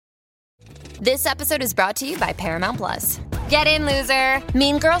This episode is brought to you by Paramount Plus. Get in, loser!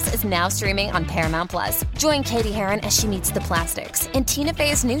 Mean Girls is now streaming on Paramount Plus. Join Katie Heron as she meets the plastics in Tina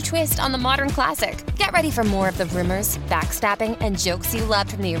Fey's new twist on the modern classic. Get ready for more of the rumors, backstabbing, and jokes you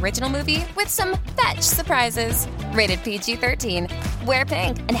loved from the original movie with some fetch surprises. Rated PG-13. Wear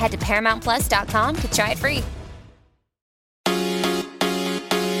pink and head to ParamountPlus.com to try it free.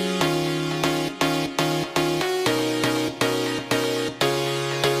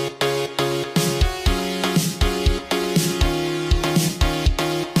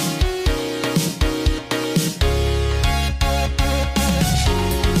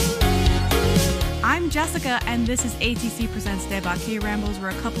 Jessica, and this is ATC Presents Daebak K-Rambles,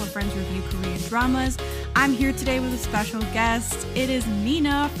 where a couple of friends review Korean dramas. I'm here today with a special guest. It is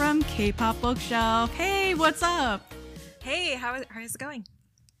Nina from K-Pop Bookshelf. Hey, what's up? Hey, how's it going?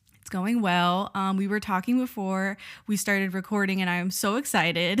 It's going well. We were talking before we started recording, and I am so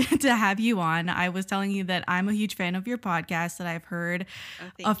excited to have you on. I was telling you that I'm a huge fan of your podcast, that I've heard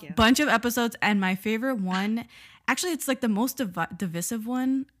bunch of episodes, and my favorite one, actually, it's like the most divisive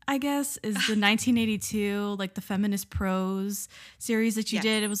one, I guess, is the 1982, like the Feminist Prose series that you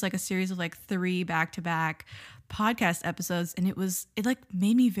did. It was like a series of like 3 back-to-back podcast episodes, and it like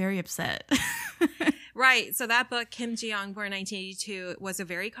made me very upset. Right. So that book, Kim Ji-young, born 1982, was a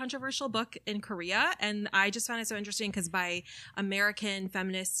very controversial book in Korea. And I just found it so interesting because by American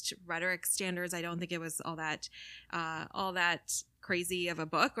feminist rhetoric standards, I don't think it was all that crazy of a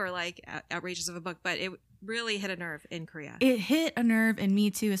book or like outrageous of a book, but it really hit a nerve in Korea. It hit a nerve in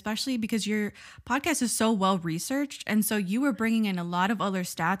me too, especially because your podcast is so well researched. And so you were bringing in a lot of other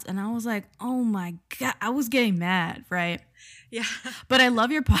stats, and I was like, oh my God, I was getting mad, right? Yeah. But I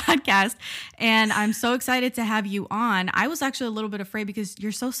love your podcast, and I'm so excited to have you on. I was actually a little bit afraid because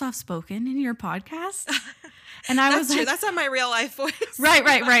you're so soft-spoken in your podcast. And I was like, that's not my real life voice.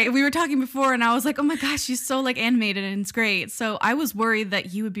 Right. We were talking before, and I was like, oh my gosh, she's so like animated, and it's great. So I was worried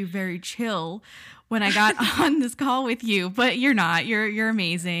that you would be very chill when I got on this call with you, but you're not. You're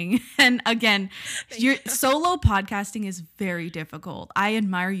amazing. And again, your solo podcasting is very difficult. I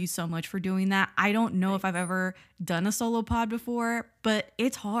admire you so much for doing that. I don't know if I've ever done a solo pod before, but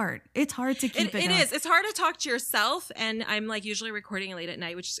it's hard. It's hard to keep it. It is. It's hard to talk to yourself, and I'm like usually recording late at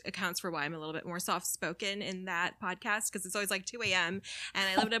night, which accounts for why I'm a little bit more soft-spoken in that podcast, because it's always like 2 a.m. and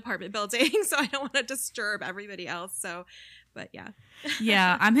I live in an apartment building, so I don't want to disturb everybody else. So, but yeah.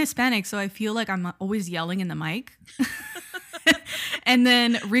 Yeah, I'm Hispanic, so I feel like I'm always yelling in the mic. And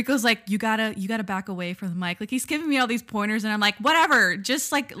then Rico's like, you gotta back away from the mic. Like, he's giving me all these pointers, and I'm like, whatever,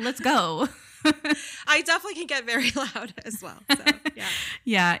 just like, let's go. I definitely can get very loud as well. So, yeah.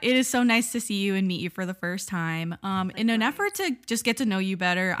 Yeah, it is so nice to see you and meet you for the first time. In an effort to just get to know you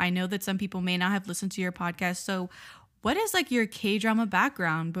better, I know that some people may not have listened to your podcast. So what is like your K-drama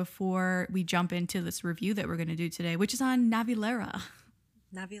background before we jump into this review that we're going to do today, which is on Navilera?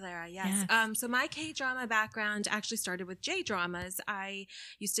 Navilera, yes. So my K-drama background actually started with J-dramas. I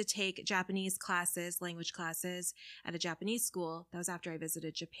used to take Japanese classes, language classes at a Japanese school. That was after I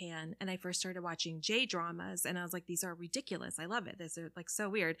visited Japan. And I first started watching J-dramas, and I was like, these are ridiculous. I love it. These are like so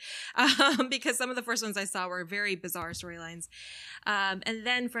weird. Because some of the first ones I saw were very bizarre storylines. And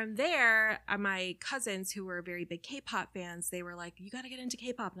then from there, my cousins who were very big K-pop fans, they were like, you got to get into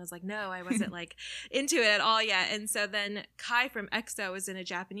K-pop. And I was like, no, I wasn't like into it at all yet. And so then Kai from EXO was in a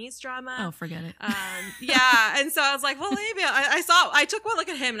Japanese drama. Oh, forget it. Yeah, and so I was like, well, maybe I took one look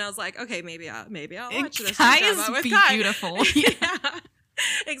at him, and I was like, okay, maybe I'll watch this Kai drama is with Kai. Beautiful. Yeah.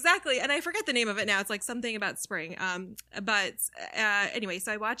 Exactly. And I forget the name of it now. It's like something about spring. But anyway,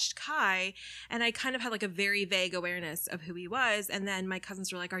 so I watched Kai, and I kind of had like a very vague awareness of who he was. And then my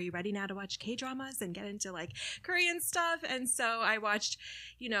cousins were like, are you ready now to watch K-dramas and get into like Korean stuff? And so I watched,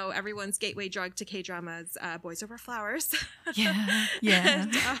 everyone's gateway drug to K-dramas, Boys Over Flowers. Yeah.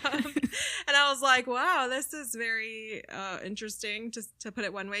 And I was like, wow, this is very interesting, just to put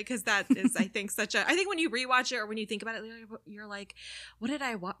it one way, because that is, I think, I think when you rewatch it or when you think about it, you're like, what did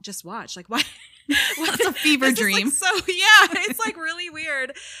I just watch? Like, what? That's a fever dream. Like, so yeah, it's like really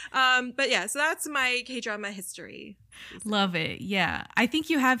weird. But yeah, so that's my K-drama history. Basically. Love it. Yeah. I think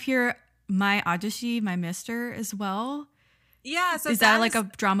you have here My Ajashi, My Mister as well. Yeah. So is that like a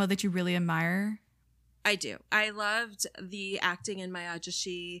drama that you really admire? I do. I loved the acting in My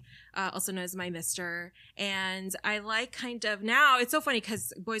Ajashi, also known as My Mister. And I like kind of now, it's so funny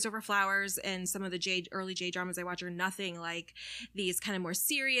because Boys Over Flowers and some of the early J dramas I watch are nothing like these kind of more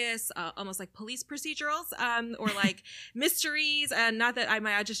serious, almost like police procedurals, or like mysteries. And not that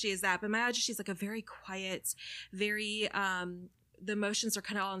My Ajashi is that, but My Ajashi is like a very quiet, very, the emotions are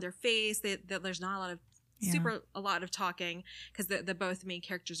kind of all on their face. There's not a lot of a lot of talking because the both main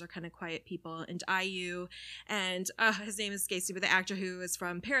characters are kind of quiet people. And IU and his name is Casey, but the actor who is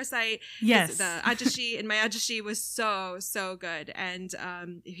from Parasite, yes, the Ajashi and my Ajashi was so good,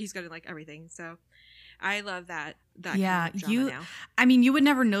 and he's good in like everything. So I love that. Yeah, kind of drama now. I mean, you would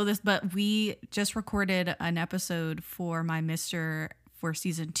never know this, but we just recorded an episode for My Mister for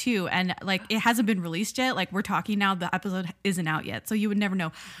season 2, and like it hasn't been released yet. Like we're talking now, the episode isn't out yet, so you would never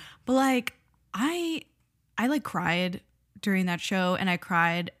know. But like I like cried during that show, and I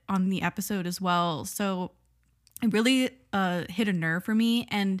cried on the episode as well. So it really hit a nerve for me.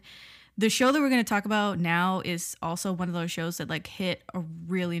 And the show that we're going to talk about now is also one of those shows that like it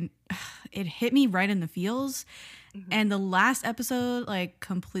hit me right in the feels. Mm-hmm. And the last episode like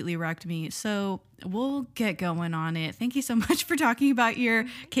completely wrecked me. So we'll get going on it. Thank you so much for talking about your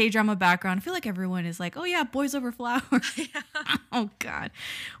K-drama background. I feel like everyone is like, oh yeah, Boys Over Flowers. Oh God,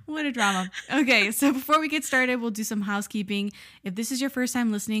 what a drama. Okay, so before we get started, we'll do some housekeeping. If this is your first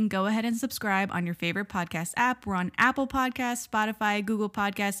time listening, go ahead and subscribe on your favorite podcast app. We're on Apple Podcasts, Spotify, Google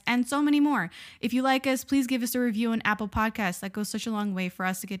Podcasts, and so many more. If you like us, please give us a review on Apple Podcasts. That goes such a long way for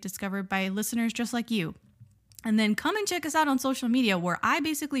us to get discovered by listeners just like you. And then come and check us out on social media, where I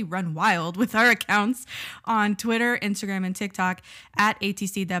basically run wild with our accounts on Twitter, Instagram, and TikTok at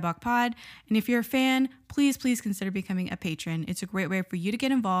ATC Daebak Pod. And if you're a fan, please consider becoming a patron. It's a great way for you to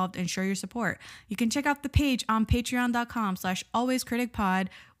get involved and show your support. You can check out the page on patreon.com/alwayscriticpod,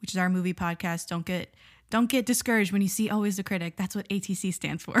 which is our movie podcast. Don't get discouraged when you see Always the Critic. That's what ATC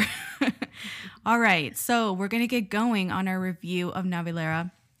stands for. All right, so we're going to get going on our review of Navilera.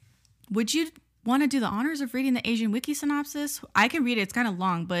 Would you want to do the honors of reading the Asian Wiki synopsis? I can read it. It's kind of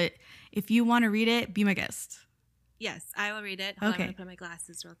long, but if you want to read it, be my guest. Yes, I will read it. Hold on, I'm going to put on my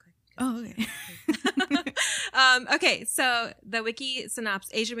glasses real quick. Oh, okay. Okay, so the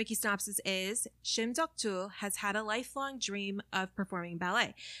Asian Wiki synopsis is: Shim Dok-chul has had a lifelong dream of performing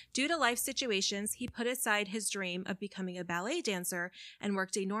ballet. Due to life situations, he put aside his dream of becoming a ballet dancer and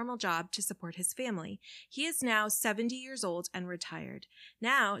worked a normal job to support his family. He is now 70 years old and retired.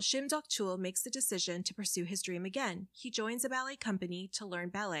 Now, Shim Dok-chul makes the decision to pursue his dream again. He joins a ballet company to learn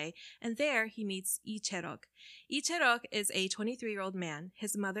ballet, and there he meets Lee Chae-rok. Lee Chae-rok is a 23-year-old man.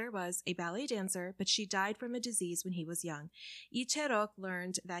 His mother was a ballet dancer, but she died from a disease when he was young. Lee Chae-rok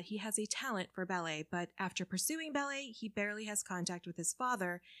learned that he has a talent for ballet, but after pursuing ballet, he barely has contact with his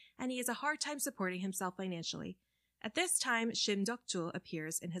father, and he has a hard time supporting himself financially. At this time, Shim Dok-chul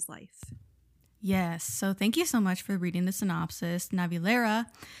appears in his life. Yes, so thank you so much for reading the synopsis. Navilera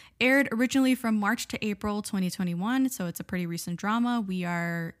aired originally from March to April 2021, so it's a pretty recent drama. We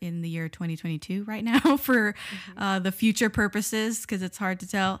are in the year 2022 right now for the future purposes, because it's hard to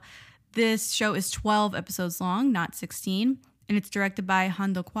tell. This show is 12 episodes long, not 16, and it's directed by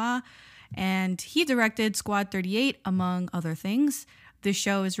Han Do-kwa, and he directed Squad 38, among other things. This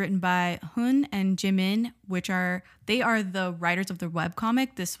show is written by Hun and Jimin, they are the writers of the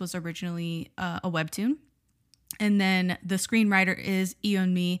webcomic. This was originally a webtoon. And then the screenwriter is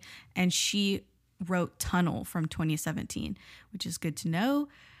Eun-mi, and she wrote Tunnel from 2017, which is good to know.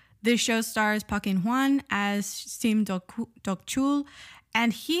 This show stars Park In-hwan as Shim Dok-chul,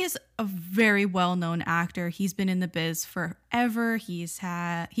 and he is a very well-known actor. He's been in the biz forever. He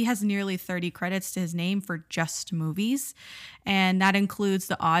has nearly 30 credits to his name for just movies, and that includes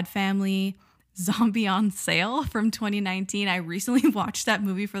The Odd Family, Zombie on Sale from 2019. I recently watched that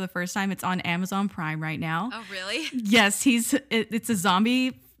movie for the first time. It's on Amazon Prime right now. Oh, really? Yes, it's a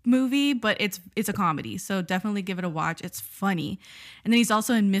zombie movie, but it's a comedy, so definitely give it a watch. It's funny. And then he's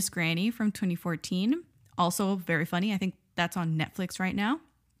also in Miss Granny from 2014, also very funny. I think that's on Netflix right now.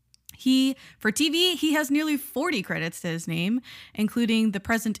 For TV, he has nearly 40 credits to his name, including The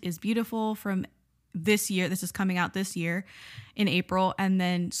Present is Beautiful from this year. This is coming out this year in April. And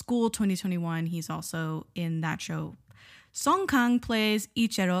then School 2021, he's also in that show. Song Kang plays Lee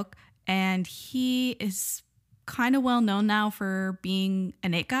Chae-rok, and he is kind of well known now for being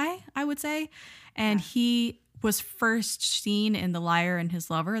an it guy, I would say. And he was first seen in The Liar and His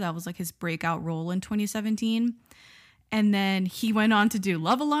Lover. That was like his breakout role in 2017. And then he went on to do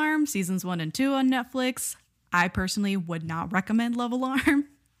Love Alarm, seasons 1 and 2 on Netflix. I personally would not recommend Love Alarm.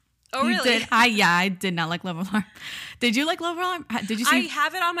 Oh, really? I did not like Love Alarm. Did you like Love Alarm? Did you see? I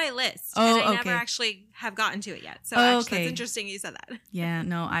have it on my list, and I never actually have gotten to it yet. So that's interesting you said that. Yeah,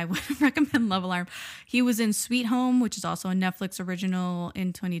 no, I wouldn't recommend Love Alarm. He was in Sweet Home, which is also a Netflix original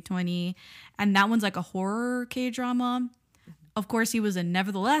in 2020. And that one's like a horror K-drama. Of course, he was in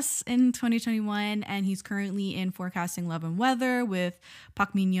Nevertheless in 2021, and he's currently in Forecasting Love and Weather with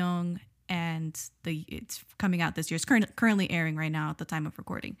Park Min-young, and it's coming out this year. It's currently airing right now at the time of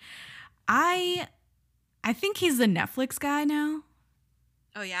recording. I I think he's the Netflix guy now.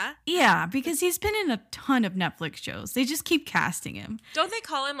 Oh, yeah? Yeah, because he's been in a ton of Netflix shows. They just keep casting him. Don't they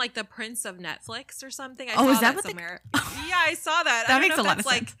call him like the Prince of Netflix or something? I saw is that what somewhere? Yeah, I saw that. That makes a lot of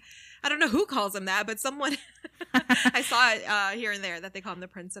sense. I don't know who calls him that, but someone I saw it here and there that they call him the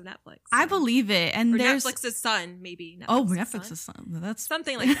Prince of Netflix. So. I believe it. And there's Netflix's son, maybe. Netflix's son. That's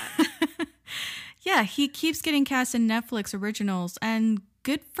something like that. Yeah, he keeps getting cast in Netflix originals, and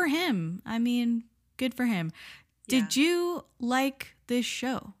good for him. I mean, good for him. Yeah. Did you like this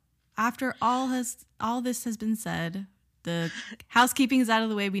show? After all this has been said, the housekeeping is out of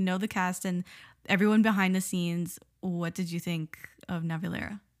the way. We know the cast and everyone behind the scenes. What did you think of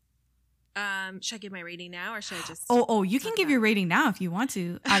Navilera? Should I give my rating now, or should I just? You can give your rating now if you want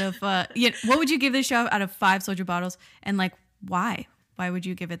to. Out of what would you give this show out of 5 soju bottles, and like why? Why would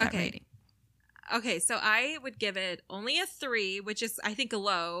you give it that rating? Okay, so I would give it only a 3, which is, I think, a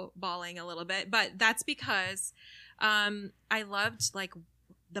low balling a little bit, but that's because I loved like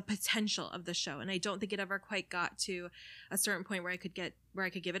the potential of the show, and I don't think it ever quite got to a certain point where I could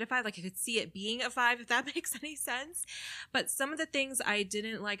give it a 5. Like I could see it being a 5, if that makes any sense. But some of the things I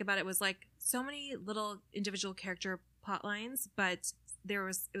didn't like about it was like so many little individual character plot lines, but it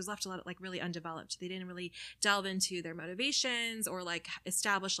was left a lot of, like, really undeveloped. They didn't really delve into their motivations or like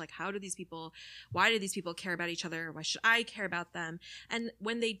establish like why do these people care about each other? Why should I care about them? And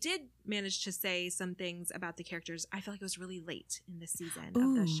when they did manage to say some things about the characters, I feel like it was really late in the season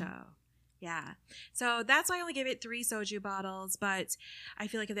of the show. Yeah. So that's why I only gave it 3 soju bottles. But I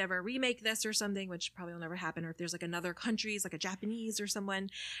feel like if they ever remake this or something, which probably will never happen, or if there's like another countries, like a Japanese or someone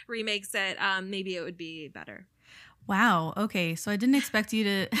remakes it, maybe it would be better. Wow. Okay. So I didn't expect you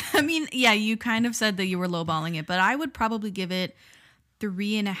to, I mean, yeah, you kind of said that you were lowballing it, but I would probably give it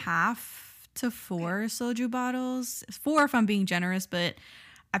 3.5 to 4 soju bottles. 4 if I'm being generous, but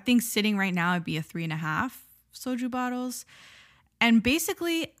I think sitting right now it'd be a 3.5 soju bottles. And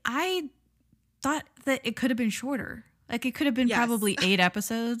basically I thought that it could have been shorter. Like it could have been probably 8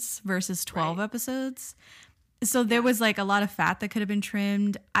 episodes versus 12 episodes. So there was like a lot of fat that could have been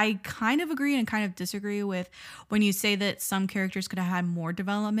trimmed. I kind of agree and kind of disagree with when you say that some characters could have had more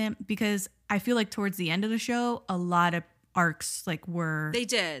development, because I feel like towards the end of the show, a lot of arcs like were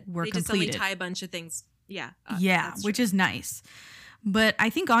completed. They just suddenly tie a bunch of things. Yeah. Which is nice. But I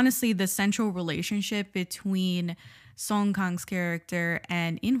think honestly, the central relationship between Song Kang's character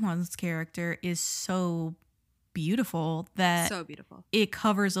and In Hwan's character is so beautiful that it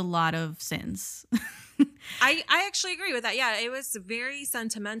covers a lot of sins. I actually agree with that. Yeah, it was very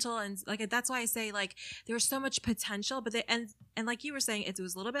sentimental, and like that's why I say like there was so much potential, but and like you were saying, it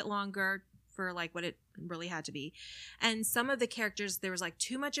was a little bit longer for like what it really had to be. And some of the characters, there was like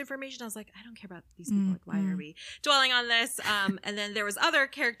too much information. I was like, I don't care about these people. Like, why are we dwelling on this? And then there was other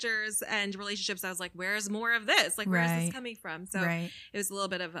characters and relationships. I was like, where's more of this? Like, where is this coming from? So it was a little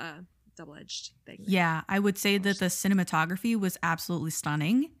bit of a double-edged thing. Yeah, I would say that the cinematography was absolutely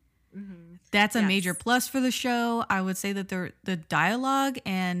stunning. Mm-hmm. That's a major plus for the show. I would say that the dialogue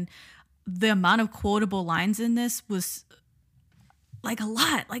and the amount of quotable lines in this was like a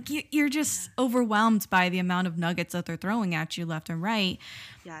lot. Like you're just overwhelmed by the amount of nuggets that they're throwing at you left and right.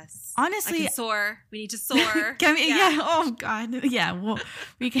 Yes. Honestly, I can soar. We need to soar. Oh God. Yeah. Well,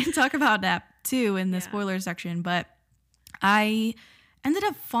 we can talk about that too in the spoiler section. But I ended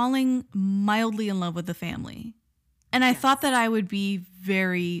up falling mildly in love with the family, and I thought that I would be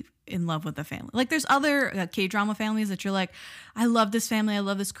very in love with the family. Like there's other K-drama families that you're like, I love this family. I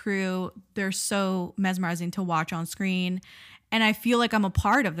love this crew. They're so mesmerizing to watch on screen. And I feel like I'm a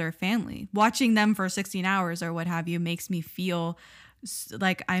part of their family. Watching them for 16 hours or what have you makes me feel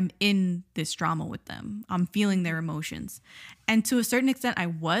like I'm in this drama with them. I'm feeling their emotions. And to a certain extent I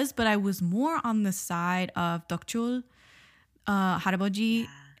was, but I was more on the side of Dokchul, Haraboji,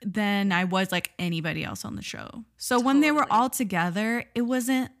 than I was like anybody else on the show. So when they were all together, it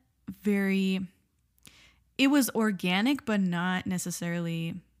wasn't it was organic, but not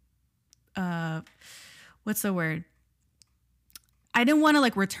necessarily, what's the word? I didn't want to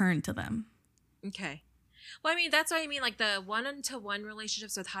like return to them. Okay. Well, I mean, that's what I mean. Like the one-to-one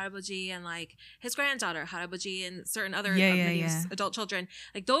relationships with Haraboji and like his granddaughter, Haraboji, and certain other adult children,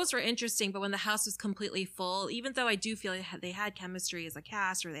 like those were interesting. But when the house was completely full, even though I do feel they had chemistry as a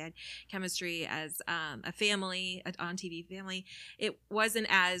cast or they had chemistry as a family, an on-TV family, it wasn't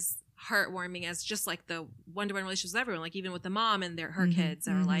as heartwarming as just like the one-to-one relationships with everyone. Like even with the mom and her kids,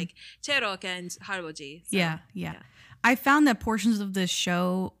 or like Taerok and Haraboji. So, yeah. I found that portions of this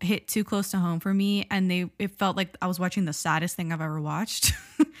show hit too close to home for me, and it felt like I was watching the saddest thing I've ever watched.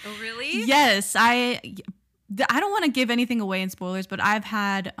 Oh, really? Yes. I don't want to give anything away in spoilers, but I've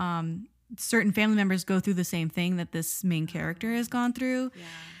had certain family members go through the same thing that this main character has gone through. Yeah.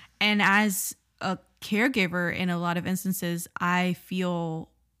 And as a caregiver, in a lot of instances, I feel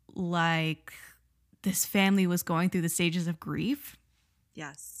like this family was going through the stages of grief.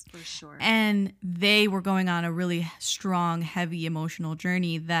 Yes, for sure. And they were going on a really strong, heavy emotional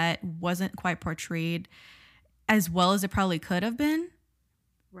journey that wasn't quite portrayed as well as it probably could have been.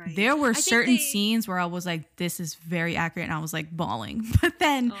 Right. There were certain scenes where I was like, this is very accurate. And I was like bawling. But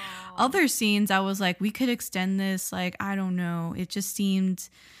then other scenes, I was like, we could extend this. Like, I don't know. It just seemed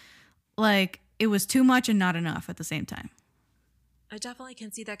like it was too much and not enough at the same time. I definitely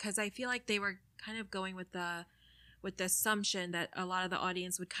can see that, because I feel like they were kind of going with the assumption that a lot of the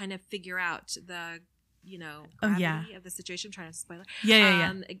audience would kind of figure out the, gravity of the situation. I'm trying to spoil it.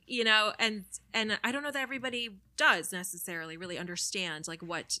 Yeah. And I don't know that everybody does necessarily really understand like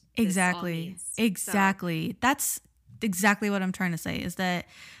what exactly this all means. Exactly. So. That's exactly what I'm trying to say, is that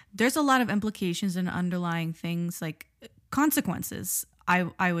there's a lot of implications and underlying things, like consequences,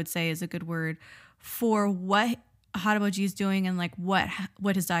 I would say is a good word, for what Harabaji is doing and like what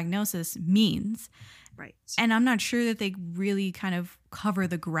his diagnosis means. Right. And I'm not sure that they really kind of cover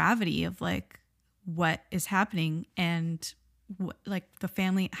the gravity of like what is happening and like the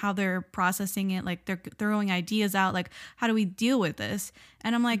family, how they're processing it. Like they're throwing ideas out, like, how do we deal with this?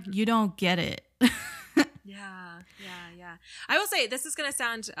 And I'm like, you don't get it. Yeah. I will say, this is going to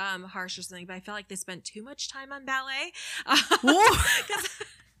sound harsh or something, but I felt like they spent too much time on ballet. No,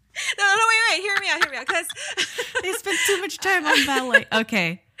 wait, hear me out, because they spent too much time on ballet.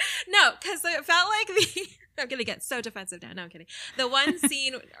 Okay. No, because it felt like I'm going to get so defensive now. No, I'm kidding. The one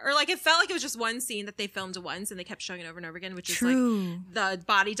scene, or like it felt like it was just one scene that they filmed once and they kept showing it over and over again, which is like the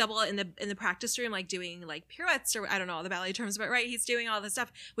body double in the practice room, like doing like pirouettes, or I don't know all the ballet terms, but right, he's doing all this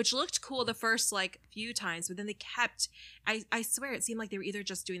stuff, which looked cool the first like few times, but then they kept, I swear it seemed like they were either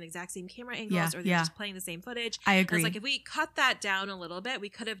just doing the exact same camera angles or they were just playing the same footage. I agree. And it's like, if we cut that down a little bit, we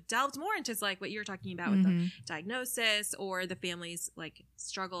could have delved more into like what you're talking about with the diagnosis or the family's like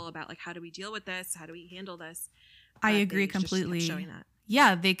struggle about like, how do we deal with this? How do we handle this? I agree completely. Showing that.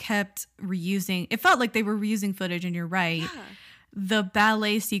 Yeah, they kept reusing. It felt like they were reusing footage, and you're right. Yeah. The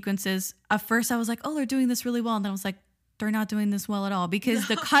ballet sequences, at first I was like, oh, they're doing this really well. And then I was like, they're not doing this well at all, because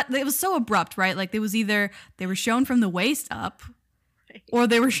the cut, it was so abrupt, right? Like it was either they were shown from the waist up or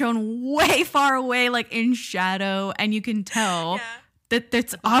they were shown way far away, like in shadow. And you can tell that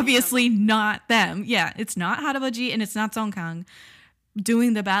that's obviously not them. Yeah, it's not Harabaji and it's not Song Kang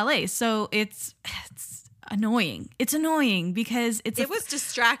doing the ballet. So it's annoying. It's annoying because it was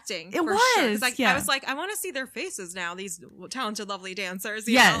distracting. It was. Sure. Like, I was like, I want to see their faces now, these talented, lovely dancers.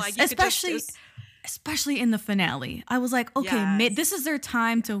 You yes, know? Like, especially in the finale. I was like, okay, this is their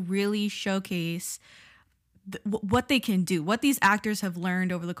time to really showcase what they can do, what these actors have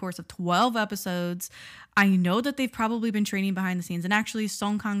learned over the course of 12 episodes. I know that they've probably been training behind the scenes. And actually,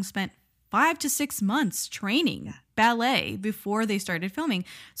 Song Kang spent 5 to 6 months training ballet before they started filming.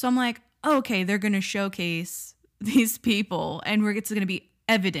 So I'm like, okay, they're going to showcase these people and it's going to be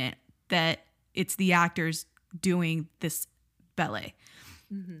evident that it's the actors doing this ballet.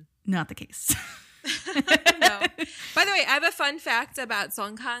 Mm-hmm. Not the case. No. By the way, I have a fun fact about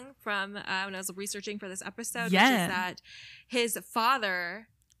Song Kang from when I was researching for this episode, which is that his father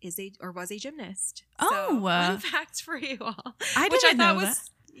was a gymnast. So, fun fact for you all. I didn't know that.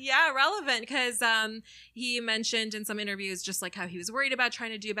 Yeah, relevant, because he mentioned in some interviews just like how he was worried about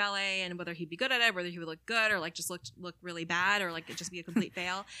trying to do ballet and whether he'd be good at it, whether he would look good or like just look really bad or like it just be a complete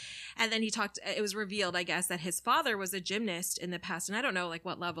fail. And then it was revealed, I guess, that his father was a gymnast in the past, and I don't know like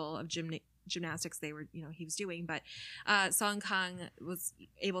what level of gymnastics they were, he was doing, but Song Kang was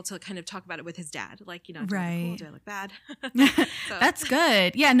able to kind of talk about it with his dad, like, do I look cool? Do I look bad? So. That's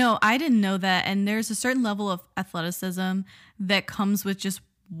good. Yeah, no, I didn't know that. And there's a certain level of athleticism that comes with just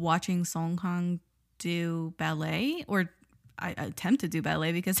watching Song Kang do ballet, or I attempt to do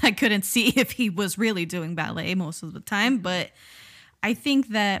ballet, because I couldn't see if he was really doing ballet most of the time, but I think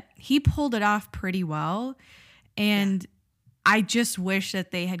that he pulled it off pretty well. And I just wish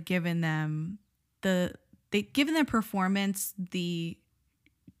that they had given them given their performance the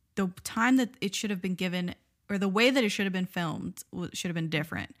time that it should have been given, or the way that it should have been filmed should have been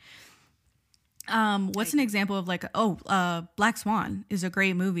different. What's an example of like, Black Swan is a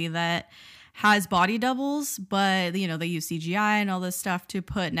great movie that has body doubles, but they use CGI and all this stuff to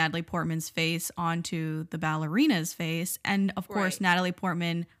put Natalie Portman's face onto the ballerina's face. And of course, Natalie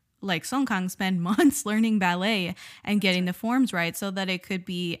Portman, like Song Kang, spent months learning ballet and getting the forms right so that it could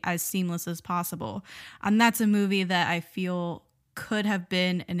be as seamless as possible. And that's a movie that I feel could have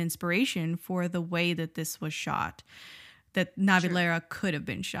been an inspiration for the way that this was shot, that Navilera could have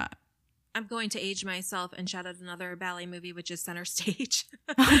been shot. I'm going to age myself and shout out another ballet movie, which is Center Stage.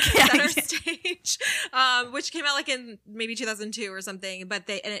 Okay. Center Stage, which came out like in maybe 2002 or something. But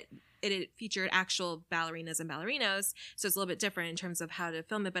it featured actual ballerinas and ballerinos, so it's a little bit different in terms of how to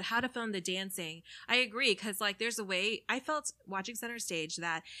film it. But how to film the dancing, I agree, because like there's a way I felt watching Center Stage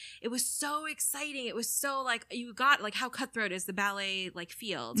that it was so exciting. It was so like you got like how cutthroat is the ballet like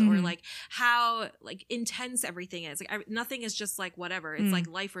field, or like how like intense everything is. Like nothing is just like whatever. It's like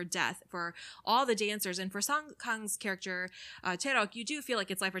life or death for all the dancers. And for Song Kang's character, Tae-rok, you do feel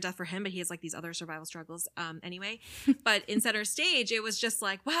like it's life or death for him, but he has like these other survival struggles anyway. But in Center Stage, it was just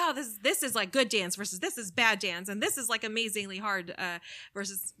like, wow, this is like good dance versus this is bad dance, and this is like amazingly hard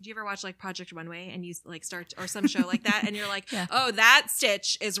versus. Do you ever watch like Project Runway and you like start or some show like that and you're like, oh, that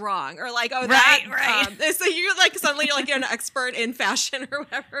stitch is wrong, or like, oh, right. So you're like suddenly you're like an expert in fashion or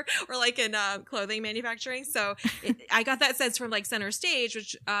whatever, or like in clothing manufacturing. So I got that sense from like Center Stage,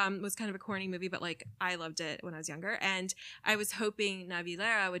 which was kind of a corny movie, but like I loved it when I was younger, and I was hoping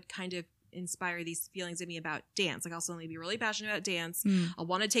Navilera would kind of inspire these feelings in me about dance. Like I'll suddenly be really passionate about dance. I'll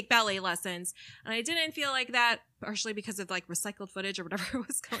want to take ballet lessons. And I didn't feel like that, partially because of like recycled footage or whatever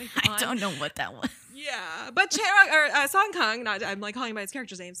was going on. I don't know what that was. Yeah. But Song Kang, I'm like calling him by his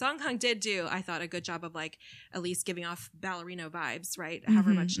character's name. Song Kang did do, I thought, a good job of like at least giving off ballerino vibes, right?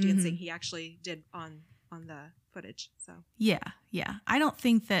 However much dancing he actually did on the footage. So yeah. I don't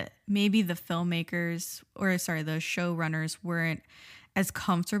think that maybe the filmmakers the showrunners weren't as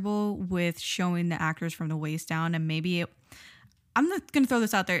comfortable with showing the actors from the waist down, and maybe I'm not going to throw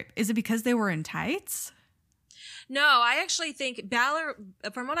this out there. Is it because they were in tights? No, I actually think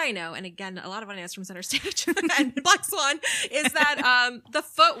from what I know, and again, a lot of what I know is from Center Stage and Black Swan, is that the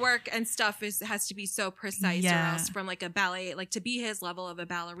footwork and stuff has to be so precise, or else from like a ballet, like to be his level of a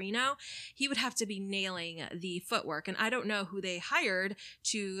ballerino, he would have to be nailing the footwork. And I don't know who they hired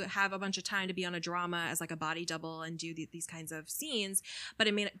to have a bunch of time to be on a drama as like a body double and do these kinds of scenes. But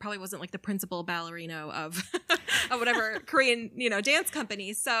it probably wasn't like the principal ballerino of whatever Korean dance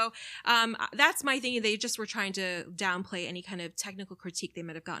company. So that's my thing. They just were trying to downplay any kind of technical critique they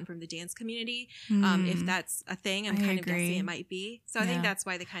might have gotten from the dance community. If that's a thing, I'm kind of guessing it might be. So I think that's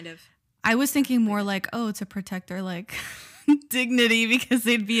why they kind of... I was thinking more like, to protect their like dignity because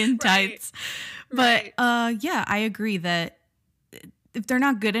they'd be in tights. But I agree that if they're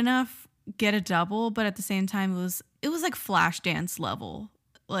not good enough, get a double. But at the same time, it was like Flashdance level.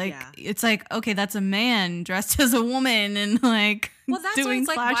 Like, it's like, okay, that's a man dressed as a woman and like that's doing why it's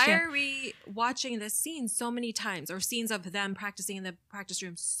like, why dance. are we watching this scene so many times, or scenes of them practicing in the practice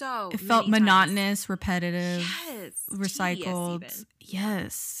room It felt monotonous, times. repetitive, recycled.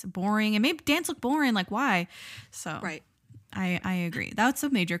 Yes, boring. It made dance look boring. Like, why? So I agree. That's a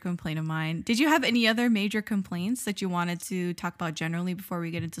major complaint of mine. Did you have any other major complaints that you wanted to talk about generally before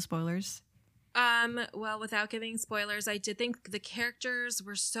we get into spoilers? Well, without giving spoilers, I did think the characters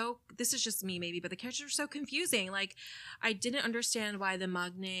were this is just me maybe, but the characters were so confusing. Like, I didn't understand why the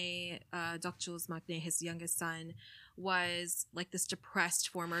Maknae, Deokchul's Maknae, his youngest son, was like this depressed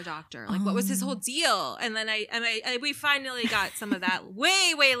former doctor. Like, what was his whole deal? And then we finally got some of that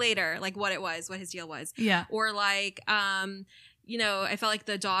way later, like what his deal was. Yeah. Or like, I felt like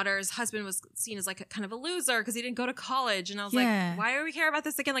the daughter's husband was seen as like kind of a loser because he didn't go to college. And I was like, why are we care about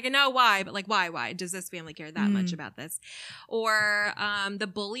this again? Like, I know why, but like, why does this family care that much about this? Or the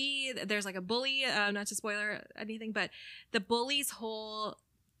bully, there's like a bully, not to spoiler anything, but the bully's whole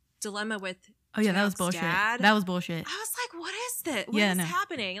dilemma with that was bullshit. That was bullshit. I was like, what is this? What is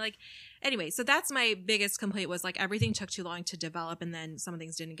happening? Like, anyway, so that's my biggest complaint, was like everything took too long to develop, and then some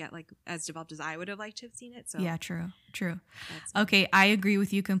things didn't get like as developed as I would have liked to have seen it. So yeah, true. Okay, I agree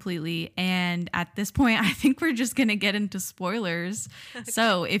with you completely. And at this point, I think we're just gonna get into spoilers. Okay.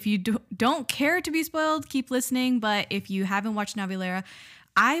 So if you don't care to be spoiled, keep listening. But if you haven't watched Navilera,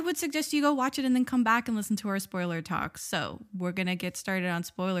 I would suggest you go watch it and then come back and listen to our spoiler talk. So we're going to get started on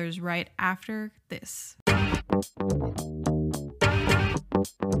spoilers right after this.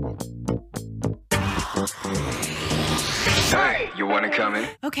 Hey, you want to come in?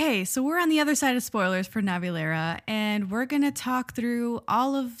 Okay, so we're on the other side of spoilers for Navilera, and we're going to talk through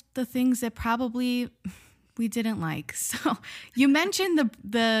all of the things that probably we didn't like. So you mentioned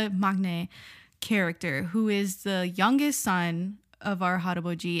the Maknae character, who is the youngest son of our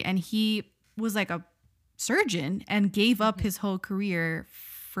Harboji, and he was like a surgeon and gave up his whole career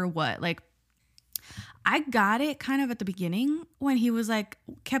for what? Like, I got it kind of at the beginning when he was like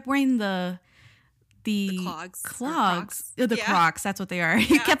kept wearing the clogs. Crocs. Crocs, that's what they are.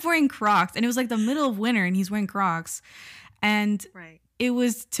 He kept wearing Crocs, and it was like the middle of winter and he's wearing Crocs. And it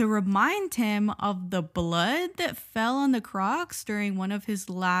was to remind him of the blood that fell on the Crocs during one of his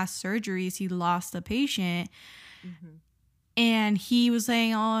last surgeries. He lost a patient. Mm-hmm. And he was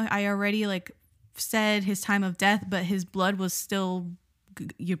saying, oh, I already like said his time of death, but his blood was still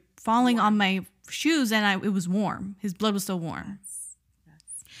falling warm on my shoes, and it was warm. His blood was still warm. Yes.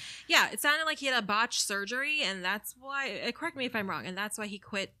 Yeah, it sounded like he had a botched surgery, and that's why, correct me if I'm wrong, and that's why he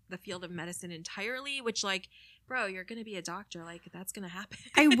quit the field of medicine entirely, which, like, bro, you're going to be a doctor. Like, that's going to happen.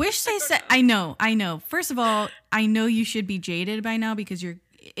 I wish they said, I know. First of all, I know you should be jaded by now because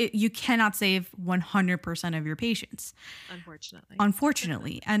you cannot save 100% of your patients.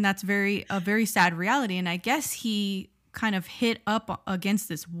 Unfortunately. And that's a very sad reality. And I guess he kind of hit up against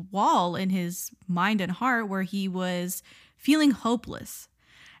this wall in his mind and heart where he was feeling hopeless.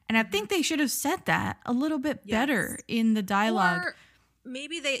 And I think they should have said that a little bit better in the dialogue. Or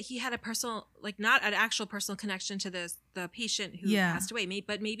maybe he had a personal, like, not an actual personal connection to the patient who passed away.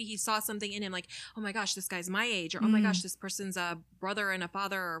 But maybe he saw something in him, like, oh my gosh, this guy's my age, or oh my gosh, this person's a brother and a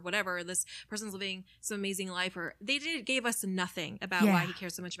father, or whatever. This person's living some amazing life, or they gave us nothing about why he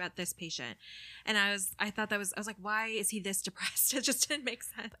cares so much about this patient. And I was like, why is he this depressed? It just didn't make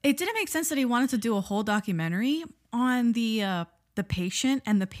sense. It didn't make sense that he wanted to do a whole documentary on the patient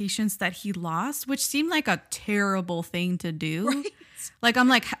and the patients that he lost, which seemed like a terrible thing to do. Right. Like, I'm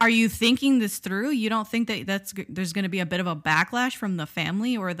like, are you thinking this through? You don't think that there's going to be a bit of a backlash from the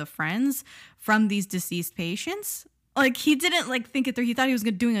family or the friends from these deceased patients? Like, he didn't like think it through. He thought he was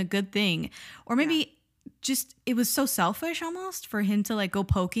doing a good thing, or maybe just it was so selfish almost for him to like go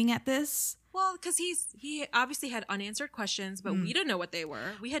poking at this. Well, because he obviously had unanswered questions, but we didn't know what they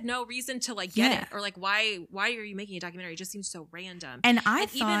were. We had no reason to like get it, or like why are you making a documentary? It just seems so random. And I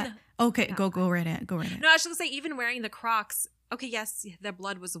thought, go right ahead. No, I was just gonna say, even wearing the Crocs. Okay, yes, the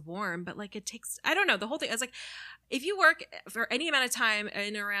blood was warm, but like it takes, I don't know, the whole thing. I was like, if you work for any amount of time in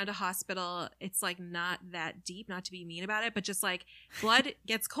and around a hospital, it's like not that deep, not to be mean about it, but just like blood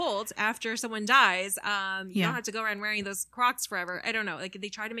gets cold after someone dies. You don't have to go around wearing those Crocs forever. I don't know. Like they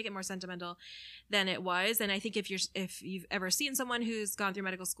try to make it more sentimental than it was. And I think if you've ever seen someone who's gone through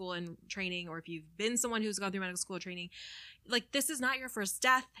medical school and training, or if you've been someone who's gone through medical school training, like this is not your first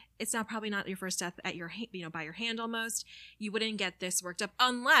death. It's probably not your first death at your, by your hand almost. You wouldn't get this worked up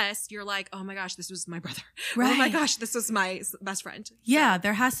unless you're like, oh my gosh, this was my brother. Right. Oh my gosh, this was my best friend. Yeah,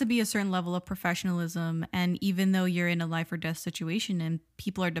 there has to be a certain level of professionalism. And even though you're in a life or death situation and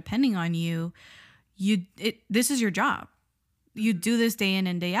people are depending on you, this is your job. You do this day in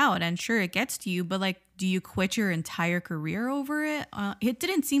and day out, and sure, it gets to you, but like, do you quit your entire career over it? It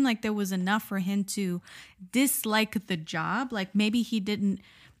didn't seem like there was enough for him to dislike the job. Like maybe he didn't.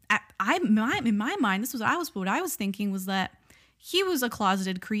 In my mind, what I was thinking was that he was a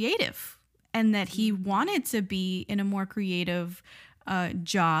closeted creative, and that he wanted to be in a more creative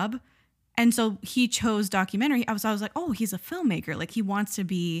job, and so he chose documentary. I was like, oh, he's a filmmaker. Like he wants to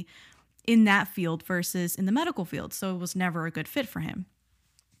be in that field versus in the medical field. So it was never a good fit for him.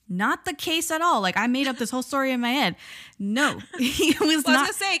 Not the case at all. Like I made up this whole story in my head. No, he was not. I was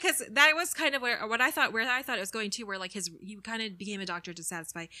gonna say, because that was kind of where I thought it was going to, where like he kind of became a doctor to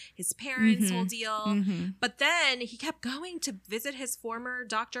satisfy his parents' whole deal. Mm-hmm. But then he kept going to visit his former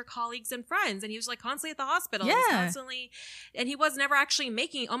doctor colleagues and friends, and he was like constantly at the hospital. Yeah. And he was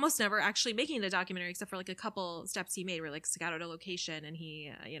almost never actually making the documentary, except for like a couple steps he made where like scouted a location and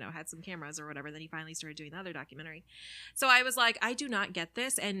he had some cameras or whatever. Then he finally started doing the other documentary. So I was like, I do not get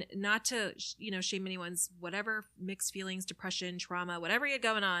this. And not to shame anyone's whatever mixed feelings, depression, trauma, whatever he had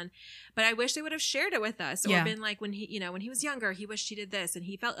going on, but I wish they would have shared it with us, or been like when he was younger, he wished he did this and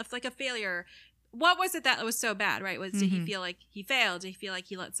he felt like a failure. What was it that was so bad, right? Did he feel like he failed? Did he feel like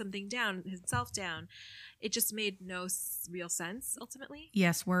he let something down, himself down? It just made no real sense ultimately.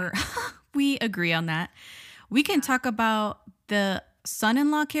 Yes, we agree on that. We can talk about the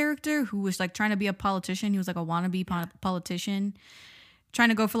son-in-law character who was like trying to be a politician. He was like a wannabe politician, trying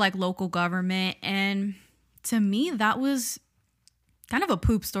to go for like local government. And to me, that was kind of a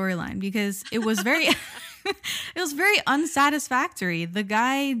poop storyline because it was very, unsatisfactory. The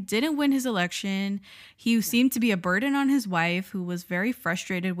guy didn't win his election. He seemed to be a burden on his wife, who was very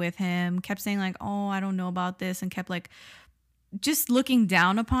frustrated with him, kept saying like, oh, I don't know about this, and kept like just looking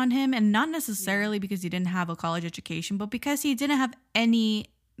down upon him. And not necessarily because he didn't have a college education, but because he didn't have any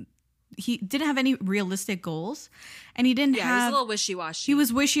realistic goals, and he didn't have. He was a little wishy-washy. He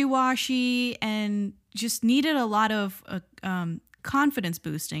was wishy-washy and just needed a lot of confidence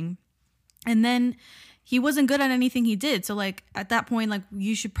boosting. And then he wasn't good at anything he did. So like at that point, like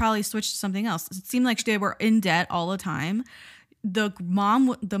you should probably switch to something else. It seemed like they were in debt all the time. The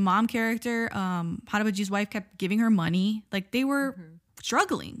mom character, Harabaji's wife, kept giving her money. Like they were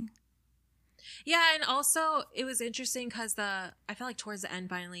struggling. Yeah, and also it was interesting because I felt like towards the end,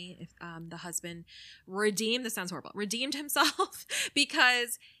 finally, the husband redeemed himself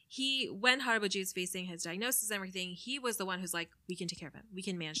because when Harabaji was facing his diagnosis and everything, he was the one who's like, we can take care of him. We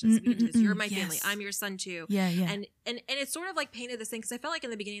can manage this. We can do this. You're my family. I'm your son too. Yeah. And it's sort of like painted this thing because I felt like in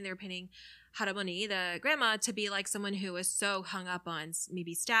the beginning they were painting Haraboni, the grandma, to be like someone who was so hung up on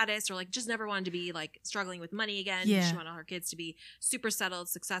maybe status or like just never wanted to be like struggling with money again. Yeah. She wanted all her kids to be super settled,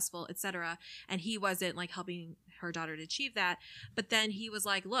 successful, etc. And he wasn't like helping her daughter to achieve that. But then he was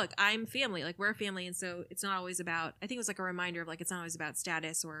like, look, I'm family, like we're a family. And so it's not always about, I think it was like a reminder of like, it's not always about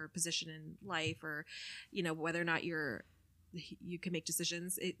status or position in life or, you know, whether or not you can make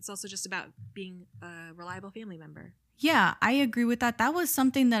decisions. It's also just about being a reliable family member. Yeah, I agree with that. That was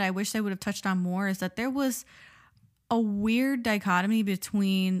something that I wish they would have touched on more, is that there was a weird dichotomy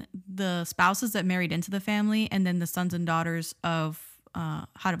between the spouses that married into the family and then the sons and daughters of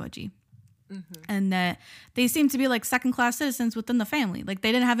Harabaji. Mm-hmm. And that they seemed to be like second-class citizens within the family. Like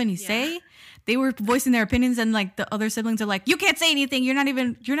they didn't have any say. They were voicing their opinions, and like the other siblings are like, you can't say anything. You're not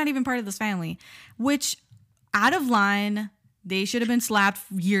even part of this family, which out of line. They should have been slapped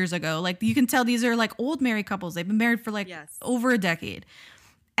years ago. Like you can tell these are like old married couples. They've been married for like over a decade.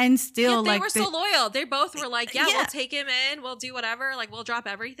 And still they were so loyal. They both were like, we'll take him in. We'll do whatever. Like we'll drop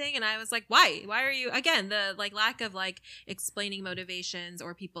everything. And I was like, why? Why are you, again, the like lack of like explaining motivations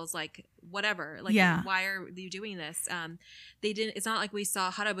or people's like whatever. Like why are you doing this? It's not like we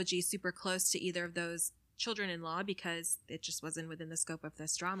saw Harabaji super close to either of those children-in-law because it just wasn't within the scope of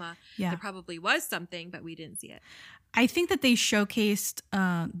this drama. There probably was something, but we didn't see it. I think that they showcased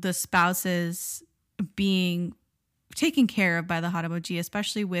the spouses being taken care of by the Harabaji,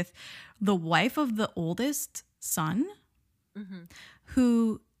 especially with the wife of the oldest son,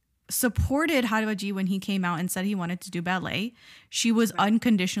 who supported Harabaji when he came out and said he wanted to do ballet. She was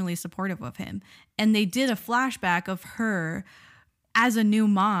unconditionally supportive of him. And they did a flashback of her as a new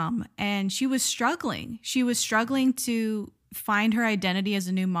mom, and she was struggling. She was struggling to find her identity as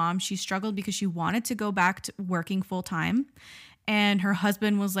a new mom. She struggled because she wanted to go back to working full time, and her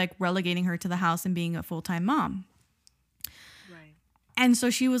husband was like relegating her to the house and being a full-time mom. Right. And so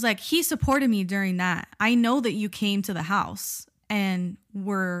she was like, he supported me during that. I know that you came to the house and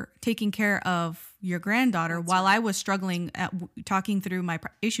were taking care of your granddaughter while I was struggling at talking through my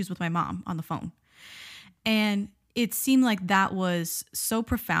issues with my mom on the phone. And it seemed like that was so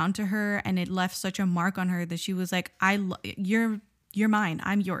profound to her, and it left such a mark on her that she was like, you're mine,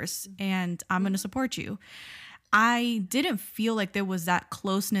 I'm yours, and I'm going to support you. I didn't feel like there was that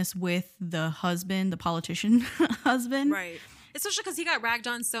closeness with the husband, the politician husband. Right. Especially because he got ragged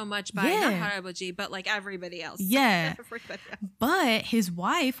on so much by not Harabaji, but like everybody else. Yeah. But his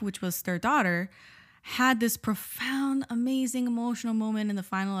wife, which was their daughter, had this profound, amazing, emotional moment in the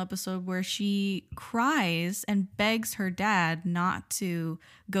final episode where she cries and begs her dad not to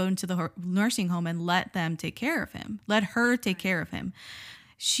go into the nursing home and let them take care of him. Let her take care of him.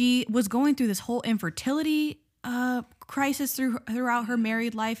 She was going through this whole infertility crisis throughout her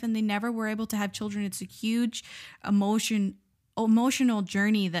married life, and they never were able to have children. It's a huge emotional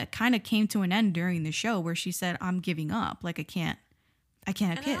journey that kind of came to an end during the show where she said, I'm giving up. Like, I can't have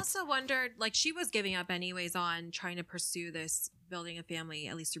kids. I also wondered, like, she was giving up anyways on trying to pursue this building a family,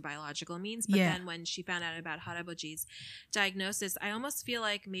 at least through biological means. But then when she found out about Harabaji's diagnosis, I almost feel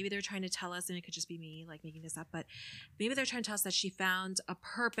like maybe they're trying to tell us, and it could just be me like making this up, but maybe they're trying to tell us that she found a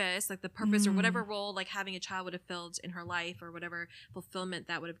purpose, like the purpose or whatever role like having a child would have filled in her life, or whatever fulfillment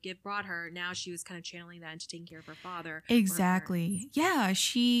that would have brought her. Now she was kind of channeling that into taking care of her father. Exactly. Yeah.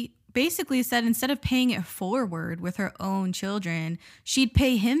 She basically said instead of paying it forward with her own children, she'd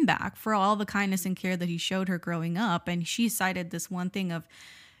pay him back for all the kindness and care that he showed her growing up. And she cited this one thing of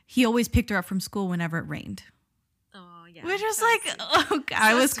he always picked her up from school whenever it rained. Oh, yeah. Which was like, oh, God,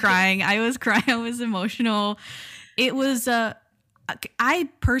 I was crying. I was emotional. It was, I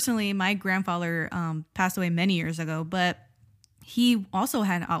personally, my grandfather passed away many years ago, but he also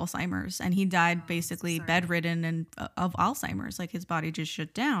had Alzheimer's, and he died basically bedridden and of Alzheimer's. Like, his body just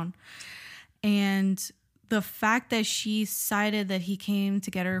shut down. And the fact that she cited that he came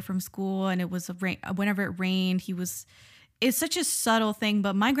to get her from school, and it was whenever it rained, it's such a subtle thing,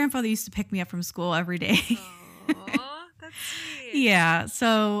 but my grandfather used to pick me up from school every day. Aw, that's sweet. Yeah.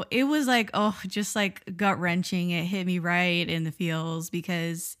 So it was like, just like gut wrenching. It hit me right in the feels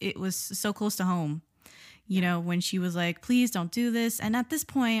because it was so close to home. You know, when she was like, please don't do this. And at this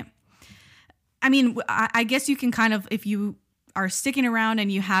point, I mean, I guess you can kind of, if you are sticking around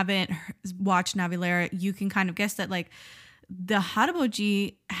and you haven't watched Navilera, you can kind of guess that like the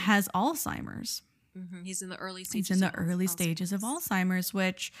Harabaji has Alzheimer's. Mm-hmm. He's in the early stages. He's in the early stages of Alzheimer's,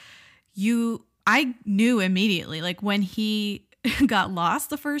 which I knew immediately. Like when he got lost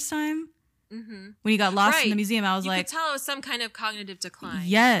the first time, when he got lost in the museum, I was like, you could tell it was some kind of cognitive decline.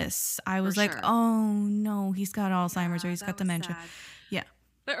 Yes, I was like, oh no, he's got Alzheimer's or he's got dementia. Sad. Yeah.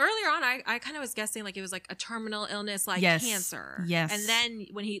 But earlier on, I kind of was guessing like it was like a terminal illness, like cancer. Yes. And then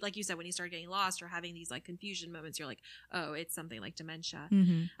when he, like you said, when he started getting lost or having these like confusion moments, you're like, oh, it's something like dementia.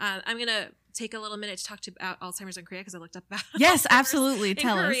 Mm-hmm. I'm going to take a little minute to talk about Alzheimer's in Korea because I looked up about Yes, absolutely.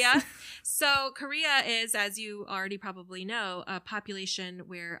 Tell Korea. us. So Korea is, as you already probably know, a population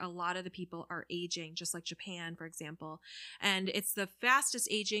where a lot of the people are aging, just like Japan, for example. And it's the fastest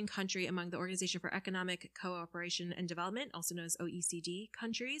aging country among the Organization for Economic Cooperation and Development, also known as OECD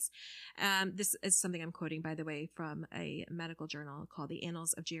countries. This is something I'm quoting, by the way, from a medical journal called the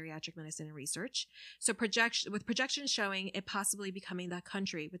Annals of Geriatric Medicine and Research. So with projections showing it possibly becoming the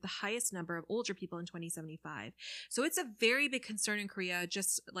country with the highest number of older people in 2075. So it's a very big concern in Korea,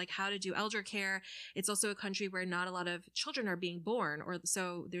 just like how to do elder care. It's also a country where not a lot of children are being born, or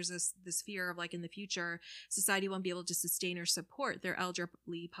so there's this fear of like in the future, society won't be able to sustain or support their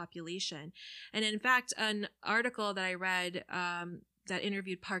elderly population. And in fact, an article that I read, that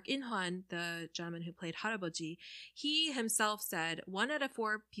interviewed Park In-hwan, the gentleman who played Haraboji, he himself said 1 out of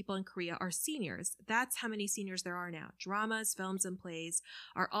 4 people in Korea are seniors. That's how many seniors there are now. Dramas, films, and plays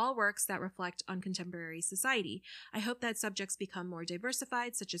are all works that reflect on contemporary society. I hope that subjects become more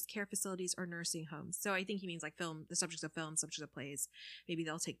diversified, such as care facilities or nursing homes. So I think he means like the subjects of film, subjects of plays. Maybe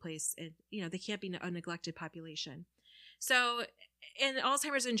they'll take place in, they can't be a neglected population. So, and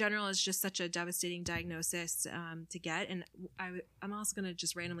Alzheimer's in general is just such a devastating diagnosis to get. And I'm also going to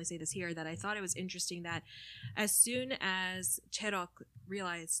just randomly say this here, that I thought it was interesting that as soon as Cherok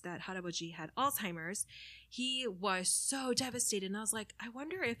realized that Haraboji had Alzheimer's, he was so devastated. And I was like, I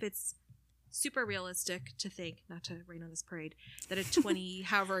wonder if it's super realistic to think, not to rain on this parade, that a 20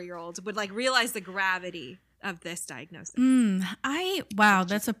 however year old would like realize the gravity of this diagnosis.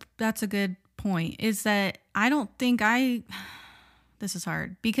 That's a good point. Is that I don't think this is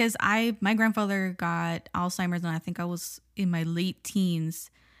hard because my grandfather got Alzheimer's and I think I was in my late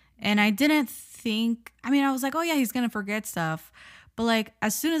teens, and I didn't think, I was like, oh yeah, he's gonna forget stuff, but like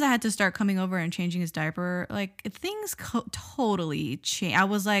as soon as I had to start coming over and changing his diaper, like things totally changed. I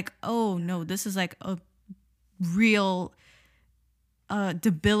was like, oh no, this is like a real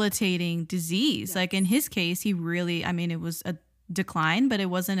debilitating disease. Yes. Like in his case, he really, it was a decline, but it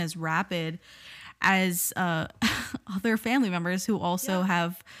wasn't as rapid as other family members who also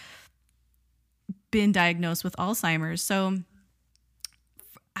have been diagnosed with Alzheimer's. So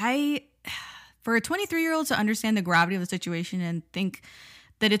for a 23-year-old to understand the gravity of the situation and think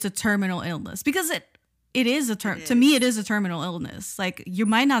that it's a terminal illness, because it is to me, it is a terminal illness. Like you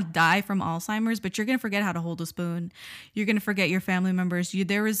might not die from Alzheimer's, but you're going to forget how to hold a spoon. You're going to forget your family members.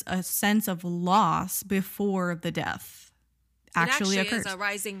 There is a sense of loss before the death actually occurs. It is a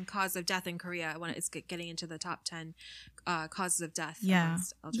rising cause of death in Korea when it's getting into the top 10 causes of death. Yeah.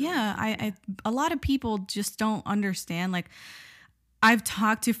 A lot of people just don't understand. Like I've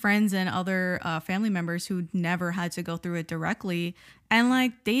talked to friends and other family members who never had to go through it directly, and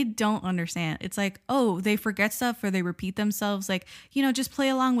like they don't understand. It's like, oh, they forget stuff or they repeat themselves. Like, just play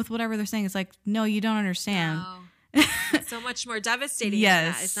along with whatever they're saying. It's like, no, you don't understand. No. It's so much more devastating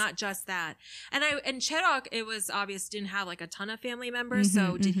than that. It's not just that. And Cherok, it was obvious, didn't have like a ton of family members.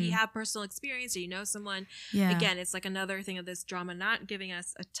 So did he have personal experience? Did you know someone? Yeah. Again, it's like another thing of this drama not giving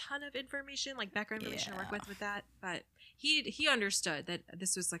us a ton of information, like background information to work with that. But he understood that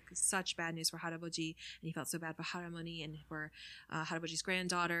this was like such bad news for Haraboji, and he felt so bad for Haramoni and for Haraboji's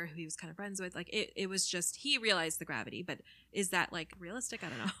granddaughter, who he was kind of friends with. Like it was just, he realized the gravity. But is that like realistic? I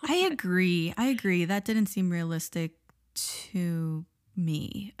don't know. I agree. That didn't seem realistic to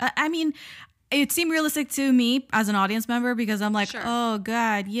me. It seemed realistic to me as an audience member because I'm like, sure. Oh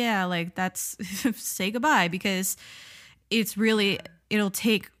God, yeah, like that's say goodbye, because it's really, it'll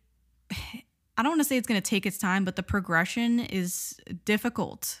take, I don't want to say it's going to take its time, but the progression is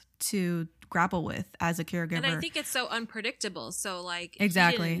difficult to grapple with as a caregiver. And I think it's so unpredictable. So like,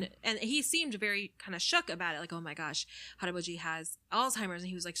 exactly. And he seemed very kind of shook about it. Like, oh my gosh, Haraboji has Alzheimer's. And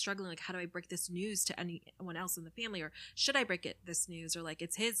he was like struggling. Like, how do I break this news to anyone else in the family? Or should I break this news? Or like,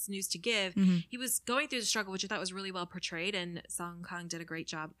 it's his news to give. Mm-hmm. He was going through the struggle, which I thought was really well portrayed. And Song Kang did a great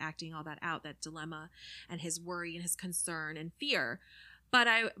job acting all that out, that dilemma and his worry and his concern and fear. But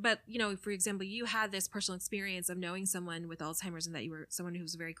you know, for example, you had this personal experience of knowing someone with Alzheimer's, and that you were someone who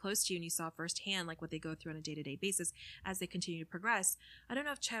was very close to you, and you saw firsthand like what they go through on a day-to-day basis as they continue to progress. I don't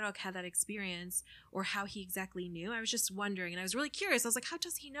know if Chaerok had that experience or how he exactly knew. I was just wondering, and I was really curious. I was like, how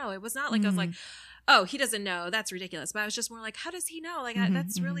does he know? It was not like I was like, oh, he doesn't know. That's ridiculous. But I was just more like, how does he know? Like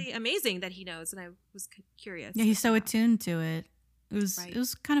that's really amazing that he knows. And I was curious. Yeah, he's so attuned to it. It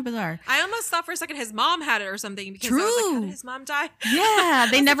was kind of bizarre. I almost thought for a second his mom had it or something, because I was like, how did his mom die? Yeah,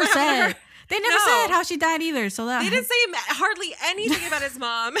 they never said. They never said how she died either. So that they didn't say hardly anything about his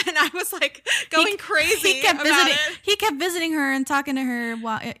mom, and I was like going crazy. He kept visiting her and talking to her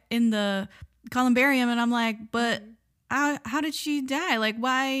while in the columbarium, and I'm like, but how did she die? Like,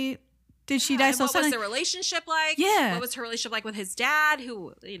 why did she die so suddenly? What was their relationship like? Yeah. What was her relationship like with his dad,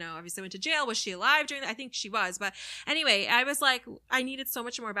 who, you know, obviously went to jail? Was she alive during that? I think she was. But anyway, I was like, I needed so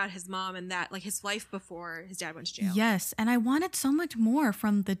much more about his mom and that, like, his life before his dad went to jail. Yes. And I wanted so much more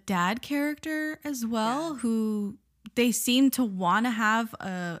from the dad character as well, who they seemed to want to have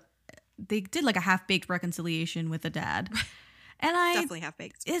they did like a half-baked reconciliation with the dad. And definitely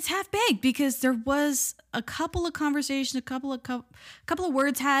half-baked. It's half-baked because there was a couple of conversations, a couple of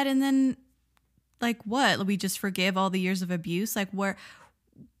words had, and then like what? We just forgive all the years of abuse? Like where?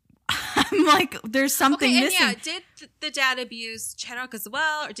 I'm like, there's something missing. Yeah, did the dad abuse Chaerok as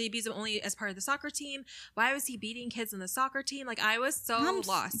well, or did he abuse him only as part of the soccer team? Why was he beating kids in the soccer team? Like, I was so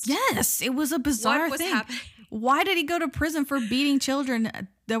lost. Yes, it was a bizarre thing. Happening? Why did he go to prison for beating children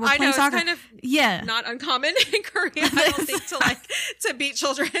that were playing soccer? It's kind of not uncommon in Korea, I don't think, to beat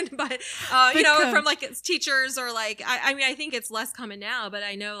children, but you know, from like it's teachers or like I mean, I think it's less common now, but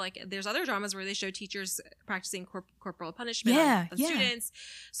I know like there's other dramas where they show teachers practicing corporal punishment on students.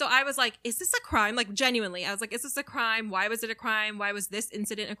 So I was like, is this a crime? Like, genuinely, I was like, is this a crime? Why was it a crime? Why was this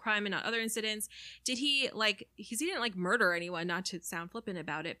incident a crime and not other incidents? Did he like, he didn't like murder anyone, not to sound flippant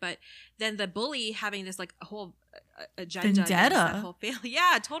about it, but then the bully having this like a whole agenda against that whole family.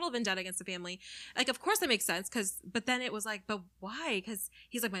 Yeah, total vendetta against the family. Like, of course that makes sense, but then it was like, but why? Because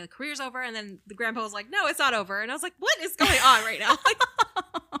he's like, my career's over, and then the grandpa was like, no, it's not over, and I was like, what is going on right now? Like,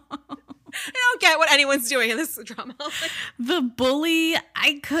 I don't get what anyone's doing in this drama. Like, the bully,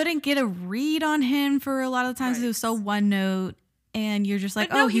 I couldn't get a read on him for a lot of the times. It was so one note, and you're just like,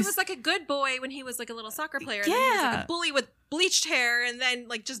 but no, he was like a good boy when he was like a little soccer player. And then he was like a bully with bleached hair, and then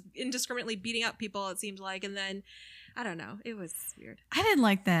like just indiscriminately beating up people, it seemed like. And then I don't know, it was weird. I didn't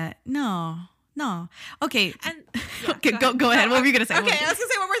like that. No. Okay. And okay, go ahead. What were you gonna say? Okay, I was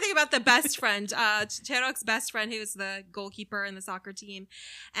gonna say one more thing about the best friend, Chaerok's best friend, who was the goalkeeper in the soccer team,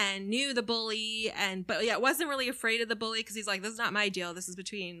 and knew the bully, but wasn't really afraid of the bully, because he's like, this is not my deal. This is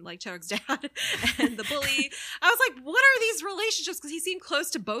between like Chaerok's dad and the bully. I was like, what are these relationships? Because he seemed close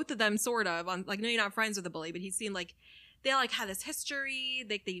to both of them, sort of. On like, no, you're not friends with the bully, but he seemed like they like had this history.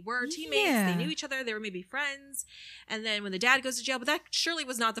 They were teammates. They knew each other. They were maybe friends. And then when the dad goes to jail, but that surely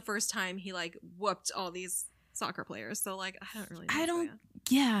was not the first time he like whooped all these soccer players. So like, I don't really know.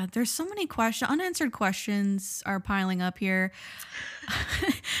 Yeah, there's so many unanswered questions are piling up here.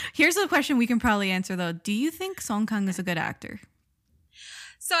 Here's a question we can probably answer though. Do you think Song Kang is a good actor?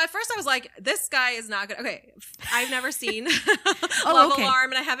 So at first I was like, this guy is not good. Okay, I've never seen Love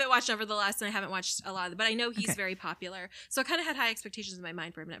Alarm, and I haven't watched Nevertheless, and I haven't watched a lot of it, but I know he's very popular. So I kind of had high expectations in my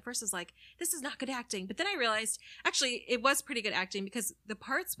mind for him. And at first I was like, this is not good acting. But then I realized, actually, it was pretty good acting, because the